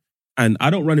peas to, and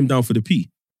I don't run him down for the P.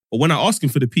 But when I ask him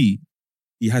for the P,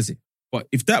 he has it. But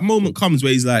if that moment comes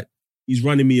where he's like, he's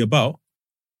running me about,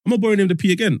 I'm not borrowing him the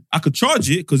P again. I could charge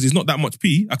it because it's not that much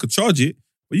P. I could charge it,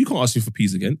 but you can't ask him for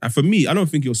P's again. And for me, I don't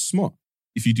think you're smart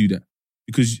if you do that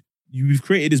because you've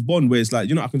created this bond where it's like,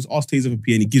 I can just ask Taser for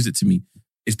P and he gives it to me.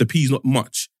 If the P is not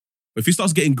much. But if he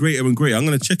starts getting greater and greater, I'm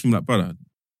going to check him like, brother,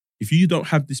 if you don't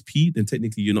have this P, then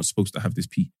technically you're not supposed to have this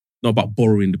P. Not about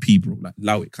borrowing the P, bro. Like,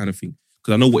 allow it kind of thing.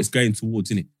 Because I know what it's going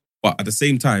towards, innit? But at the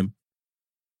same time,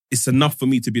 it's enough for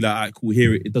me to be like, all right, cool,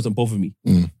 hear it. It doesn't bother me.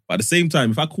 But at the same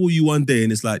time, if I call you one day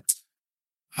and it's like,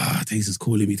 Taser's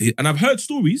calling me. And I've heard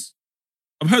stories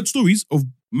I've heard stories of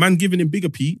man giving him bigger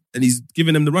P and he's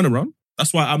giving him the runaround.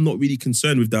 That's why I'm not really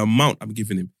concerned with the amount I'm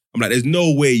giving him. I'm like, there's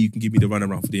no way you can give me the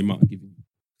runaround for the amount I'm giving you.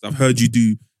 I've heard you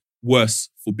do worse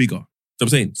for bigger. You know what I'm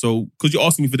saying? So, because you're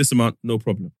asking me for this amount, no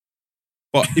problem.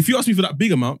 But if you ask me for that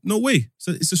big amount, no way.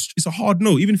 So it's a hard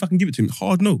no. Even if I can give it to him,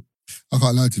 hard no. I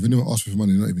can't lie to you. If anyone asks me for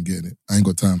money, they're not even getting it. I ain't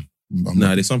got time.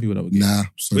 There's some people that would get it. Nah,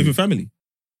 sorry. Or even family.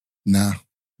 Nah,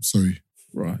 sorry.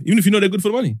 Right. Even if you know they're good for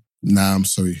the money. Nah, I'm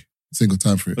sorry. I ain't got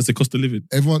time for it. That's the cost of living.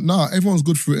 Everyone's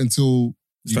good for it until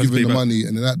you give them the money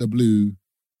and then out the blue,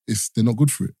 they're not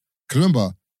good for it. Because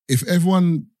remember, if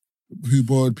everyone who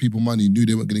borrowed people money knew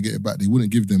they weren't going to get it back, they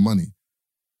wouldn't give them money. You know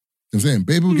what I'm saying?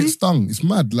 Baby will get stung. It's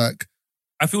mad. Like,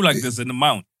 I feel like there's an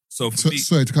amount. So for me,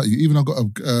 sorry to cut you. Even I got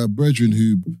a brethren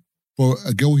who borrowed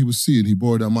a girl he was seeing. He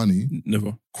borrowed her money.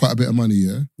 Never. Quite a bit of money,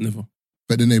 yeah. Never.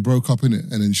 But then they broke up in it,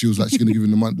 and then she was like, she's gonna give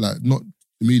him the money. Like, not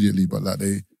immediately, but like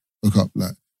they broke up.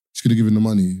 Like, she's gonna give him the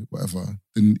money, whatever.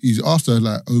 Then he's asked her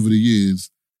like over the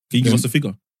years. Can you give us the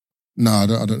figure? Nah, I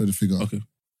don't know the figure. Okay.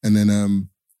 And then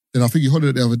I think he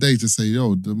hollered the other day to say,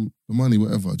 yo, the money,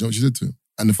 whatever. Do you know what she said to him?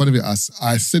 And the funny bit, I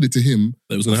said it to him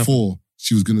before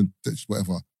she was gonna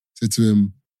whatever. Said to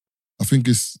him, I think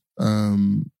it's a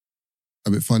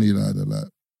bit funny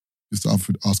that just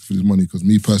ask for this money because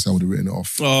me personally I would have written it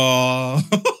off. Oh.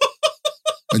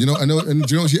 And do you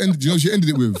know what she ended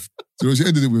it with? Do you know what she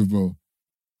ended it with, bro?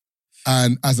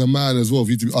 And as a man as well,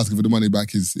 for you to be asking for the money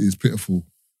back is pitiful.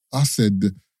 I said,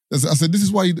 this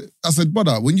is why. I said,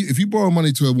 brother, if you borrow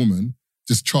money to a woman,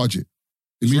 just charge it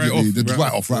immediately.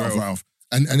 Right off.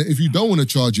 And if you don't want to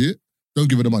charge it, don't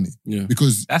give her the money. Yeah.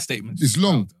 Because that statement it's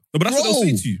long. No, but that's what they'll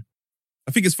say to you.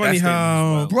 I think it's funny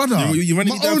how... Brother, you're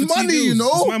running my own money, you know?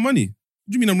 It's my money. What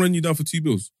do you mean I'm running you down for 2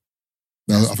 bills?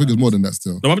 No, I think there's more than that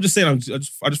still. No, I'm just saying, I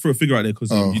just threw a figure out there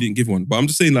because you didn't give one. But I'm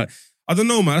just saying, like, I don't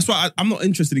know, man. That's why I'm not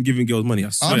interested in giving girls money. I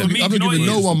swear. I'm not giving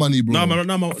no one money, bro.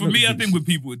 For me, I think with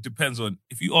people, it depends on...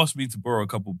 If you ask me to borrow a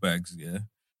couple bags, yeah,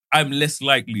 I'm less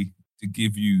likely to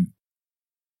give you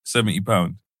 £70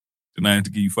 than I am to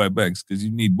give you 5 bags because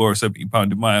you need borrow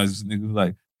 £70 in my eyes. Niggas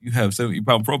like, you have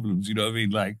 £70 problems, you know what I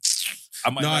mean? Like,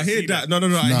 I hear that. No,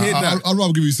 I hear that. I'd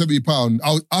rather give you £70.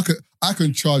 I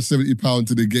can charge £70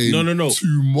 to the game. No.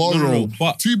 Tomorrow.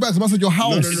 But 2 bags. I'm outside your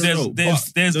house. There's a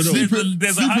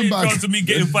higher chance of me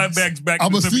getting 5 bags back.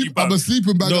 I'm a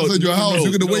sleeping bag outside your house.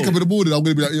 You're gonna wake up in the morning. I'm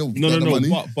gonna be like, yo,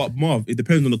 no. But Marv, it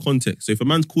depends on the context. So if a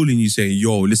man's calling you saying,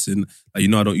 yo, listen, like,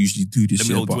 I don't usually do this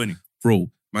shit, but 20. Bro,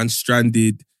 man's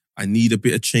stranded. I need a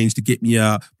bit of change to get me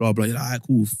out. Blah blah. You're like, all right,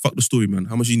 cool. Fuck the story, man.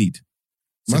 How much you need?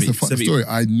 That's a fucking story.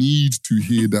 I need to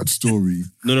hear that story.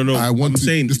 No. I'm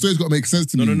saying the story's got to make sense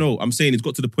to me. No. I'm saying it's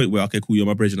got to the point where, okay, cool, you're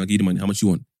my brethren, I'll give you the money. How much you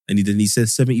want? And he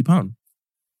says £70.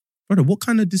 Brother, what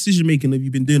kind of decision making have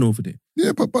you been doing over there?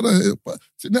 Yeah, but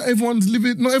not everyone's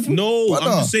living. Not everyone. No, brother.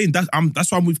 I'm just saying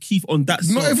that's why I'm with Keith on that.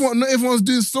 Not everyone's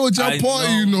doing soldier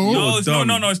party, you know. No,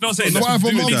 it's not saying that's why I'm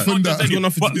from that.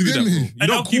 You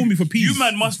don't call me for peace. You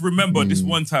man must remember this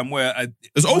one time where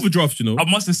there's overdraft, you know. I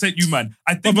must have sent you, man.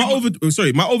 I think my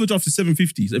overdraft is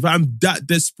 £750. So if I'm that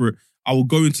desperate, I will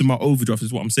go into my overdraft.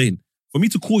 Is what I'm saying. For me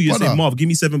to call you and say, Marv, give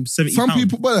me £70. Some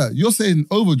people, brother, you're saying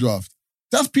overdraft.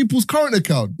 That's people's current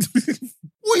account.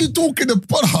 What are you talking about,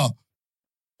 brother?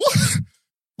 What?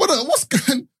 Brother, what's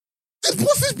going?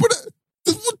 What's this, brother?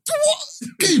 What?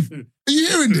 Keith, are you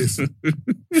hearing this?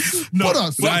 No,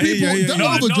 brother, some people, that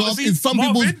overdraft is some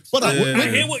people's... Brother, I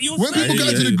hear what you're saying. When people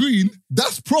get to the green,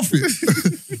 that's profit.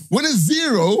 When it's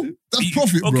 0, that's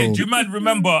profit, bro. Okay, do you man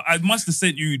remember, I must have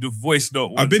sent you the voice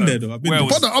note. I've been there, though.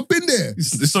 Brother, I've been there.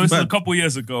 So it's a couple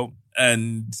years ago,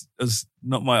 and it's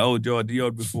not my old yard, the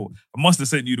yard before. I must have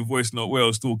sent you the voice note where I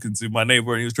was talking to my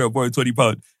neighbour and he was trying to borrow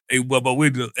 £20. My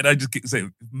window, and I just kept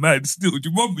saying, man, still,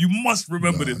 you must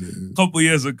remember this. A couple of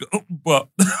years ago, but...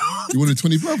 You wanted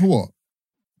 £20 for what?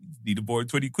 Need to borrow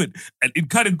 20 quid. And it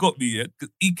kind of got me, yeah,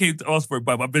 because he came to ask for it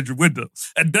by my bedroom window.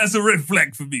 And that's a red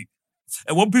flag for me.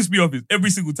 And what pissed me off is every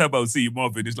single time I would see you,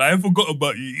 Marvin, it's like, I forgot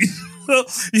about you. But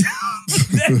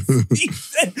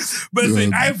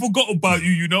saying, I forgot about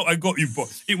you, I got you.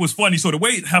 But it was funny. So the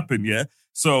way it happened, yeah,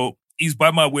 so he's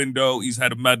by my window, he's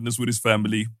had a madness with his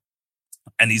family,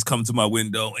 and he's come to my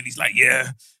window, and he's like,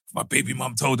 yeah, my baby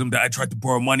mom told him that I tried to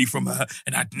borrow money from her,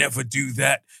 and I'd never do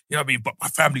that. You know what I mean? But my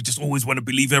family just always want to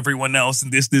believe everyone else,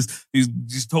 and this. He's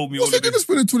just told me all of this. What's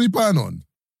he going to spend £20 on?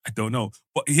 I don't know.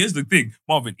 But here's the thing,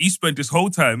 Marvin, he spent this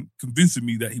whole time convincing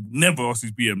me that he would never ask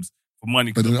his BMs for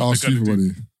money. But then ask you for money.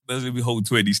 That's going to be whole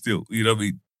 20 still. You know what I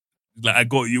mean? Like, I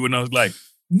got you and I was like,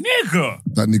 nigga.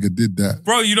 That nigga did that.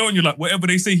 Bro, and you're like, whatever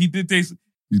they say he did this,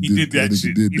 he did that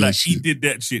shit. He did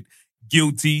that shit.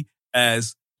 Guilty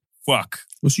as fuck.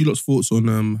 What's your lot's thoughts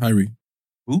on Harry?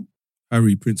 Who?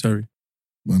 Harry, Prince Harry.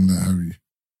 Man, like Harry.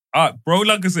 Bro,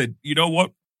 like I said, you know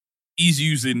what? He's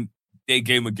using their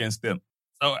game against them.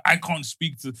 So I can't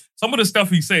speak to some of the stuff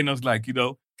he's saying. I was like,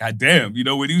 God damn,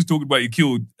 when he was talking about he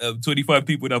killed 25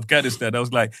 people in Afghanistan, I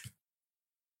was like,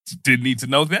 didn't need to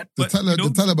know that. The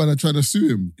Taliban are trying to sue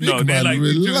him. No, they're like,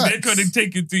 relax. they're trying to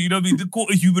take it to, the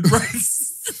Court of Human Rights.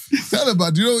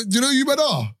 Taliban, do you know who you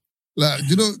are?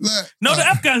 No, the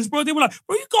Afghans, bro, they were like,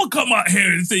 bro, you can't come out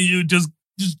here and say you just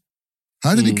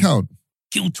How did it count?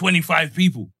 Killed 25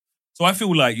 people. So I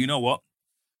feel like, you know what?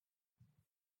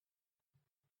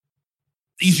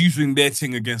 He's using their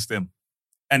thing against them.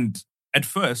 And at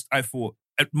first, I thought,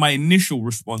 my initial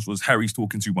response was Harry's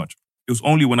talking too much. It was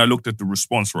only when I looked at the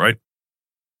response, right?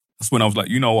 That's when I was like,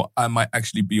 you know what? I might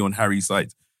actually be on Harry's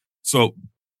side. So,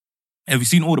 have you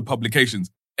seen all the publications?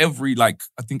 I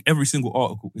think every single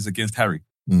article is against Harry.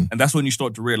 And that's when you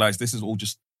start to realize this is all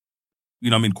just,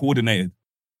 coordinated.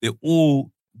 They're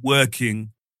all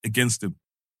working against him.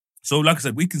 So, like I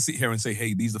said, we can sit here and say,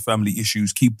 hey, these are family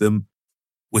issues. Keep them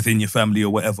within your family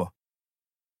or whatever.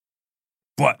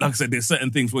 But, like I said, there's certain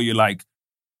things where you're like,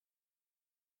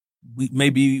 we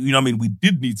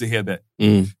did need to hear that.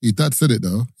 His dad said it,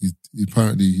 though.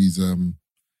 Apparently,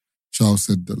 Charles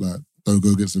said that, like, don't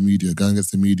go against the media. Going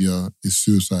against the media is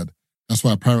suicide. That's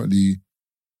why apparently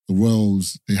the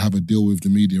royals, they have a deal with the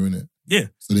media, innit? Yeah.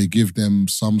 So they give them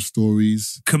some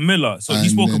stories. Camilla. So he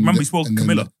spoke of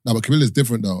Camilla. No, but Camilla's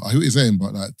different though. I hear what you're saying,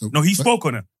 but like... he spoke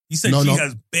on her. He said she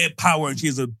has bare power and she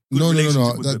has a good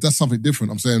relationship with them. That's something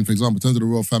different. I'm saying, for example, in terms of the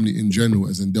royal family in general,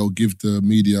 as in they'll give the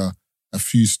media a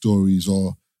few stories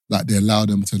or like they allow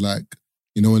them to like,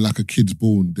 when like a kid's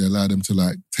born, they allow them to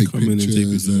like take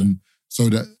pictures and so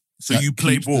that... So you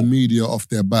play keeps ball. The media off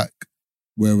their back,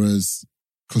 whereas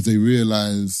because they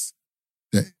realise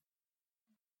that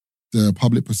the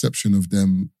public perception of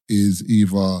them is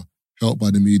either helped by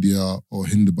the media or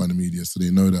hindered by the media, so they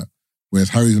know that. Whereas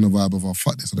Harry's in a vibe of,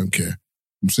 fuck this, I don't care.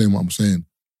 I'm saying what I'm saying.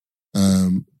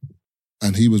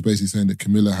 And he was basically saying that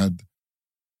Camilla had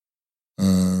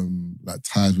like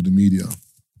ties with the media.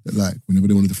 That like whenever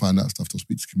they wanted to find out stuff, they'll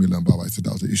speak to Camilla and Baba. I said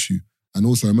that was the issue. And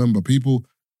also remember, people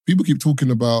keep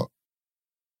talking about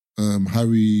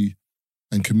Harry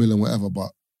and Camilla and whatever,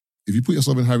 but if you put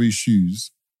yourself in Harry's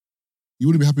shoes, you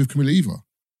wouldn't be happy with Camilla either.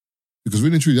 Because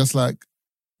really and truly, that's like,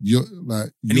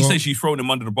 And he said she's thrown him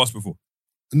under the bus before.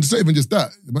 And it's not even just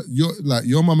that. But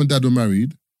your mum and dad were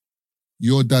married.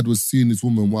 Your dad was seeing this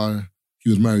woman while he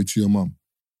was married to your mum.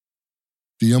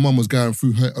 Your mum was going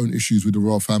through her own issues with the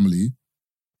royal family,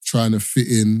 trying to fit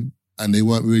in, and they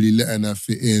weren't really letting her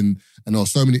fit in. And there were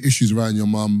so many issues around your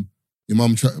mum. Your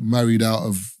mum married out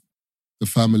of the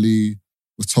family,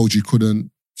 was told you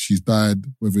couldn't. She's died,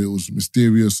 whether it was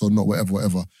mysterious or not,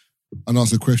 whatever.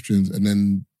 Unanswered questions. And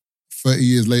then 30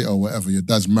 years later or whatever, your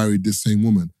dad's married this same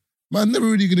woman. Man, I'm never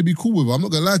really going to be cool with her. I'm not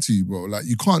going to lie to you, bro. Like,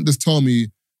 you can't just tell me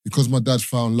because my dad's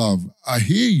found love. I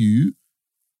hear you,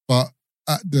 but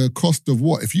at the cost of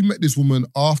what? If you met this woman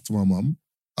after my mum,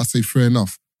 I say fair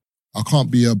enough. I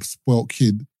can't be a spoiled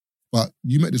kid, but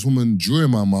you met this woman during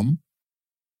my mum,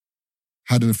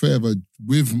 had an affair with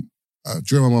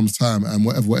during my mum's time and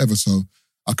whatever. So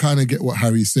I kind of get what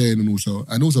Harry's saying and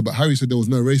also, but Harry said there was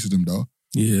no racism though.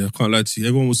 Yeah, I can't lie to you.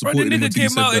 Everyone was supporting him. The nigga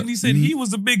came out and he said he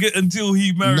was a bigot until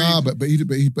he married. Nah, but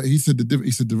he said the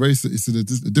difference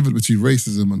between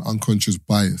racism and unconscious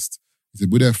bias. He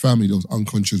said with their family there was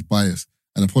unconscious bias,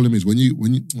 and the problem is when you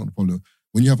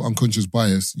have unconscious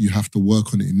bias, you have to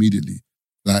work on it immediately.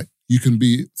 Like you can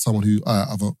be someone who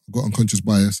I've got unconscious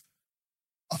bias.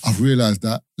 I've realized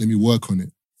that. Let me work on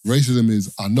it. Racism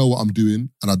is I know what I'm doing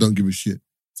and I don't give a shit.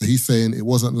 So he's saying it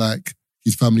wasn't like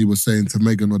his family was saying to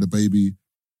Meghan or the baby,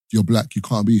 you're black, you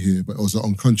can't be here. But it was an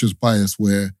unconscious bias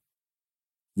where,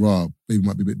 baby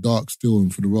might be a bit dark still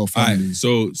and for the royal family. Right,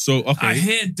 so okay. I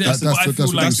hear this, but I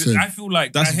feel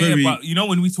like that's about,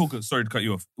 when we talk, sorry to cut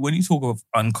you off, when you talk of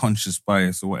unconscious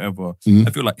bias or whatever, I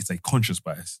feel like it's a conscious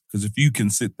bias. Because if you can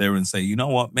sit there and say, you know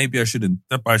what, maybe I shouldn't,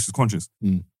 that bias is conscious.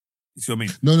 You see what I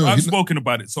mean? No. I've spoken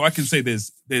about it. So I can say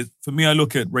there's for me, I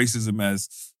look at racism as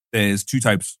there's two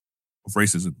types of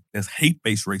racism. There's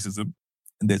hate-based racism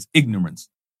and there's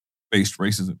ignorance-based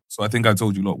racism. So I think I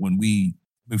told you a lot when we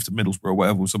moved to Middlesbrough or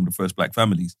whatever with some of the first black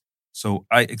families. So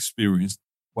I experienced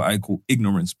what I call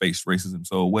ignorance-based racism.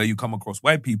 So where you come across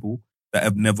white people that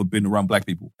have never been around black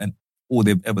people and all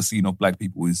they've ever seen of black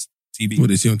people is TV. What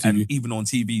they see on TV. And even on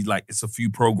TV, like it's a few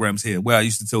programs here where I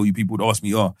used to tell you, people would ask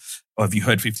me, have you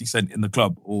heard 50 Cent in the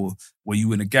club? Or were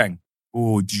you in a gang?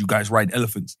 Or did you guys ride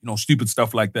elephants? Stupid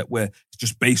stuff like that where it's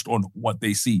just based on what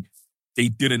they see. They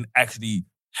didn't actually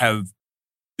have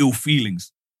ill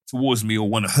feelings towards me or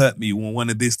want to hurt me or want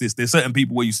to this. There's certain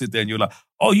people where you sit there and you're like,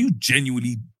 oh, you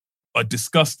genuinely are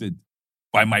disgusted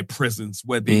by my presence,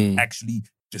 where they actually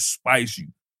despise you.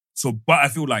 So, but I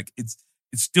feel like it's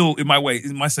still, in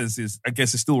my sense is, I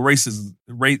guess it's still racism.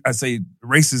 I say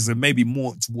racism maybe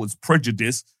more towards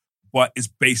prejudice, but it's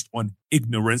based on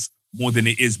ignorance more than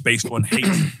it is based on hate.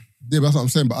 Yeah, but that's what I'm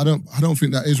saying. But I don't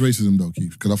think that is racism though,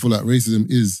 Keith, because I feel like racism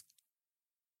is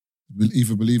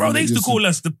either believing. Bro, they used to call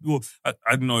us I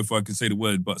don't know if I can say the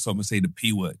word, but so I'm gonna say the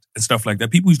P word and stuff like that.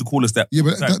 People used to call us that. Yeah,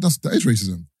 but that is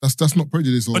racism. That's not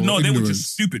prejudice or. But no, ignorance. they were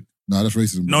just stupid. Nah, that's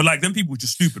racism. No, like them people were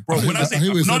just stupid, bro. When I say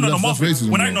no, that's racism,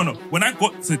 when I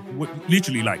got to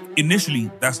literally like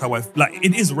initially, that's how I like.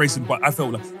 It is racism, but I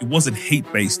felt like it wasn't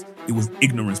hate based. It was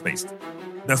ignorance based.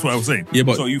 That's what I was saying. Yeah,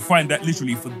 but so you find that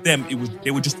literally for them,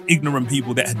 they were just ignorant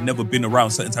people that had never been around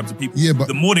certain types of people. Yeah, but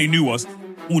the more they knew us,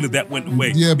 all of that went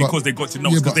away. Yeah, because they got to know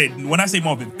us. Because when I say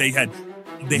Marvin, they had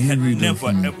never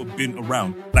ever been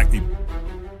around black people.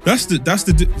 That's the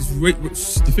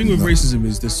thing with racism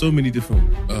is there's so many different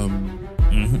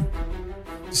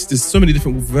there's so many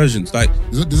different versions. Like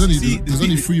there's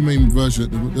only three main versions.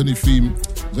 There's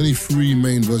only three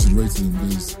main versions of racism.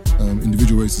 There's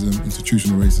individual racism,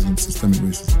 institutional racism, systemic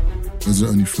racism. Those are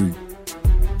only three.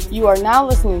 You are now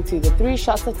listening to the 3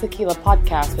 Shots of Tequila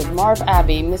podcast with Marv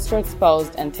Abbey, Mr.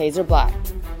 Exposed, and Taser Black.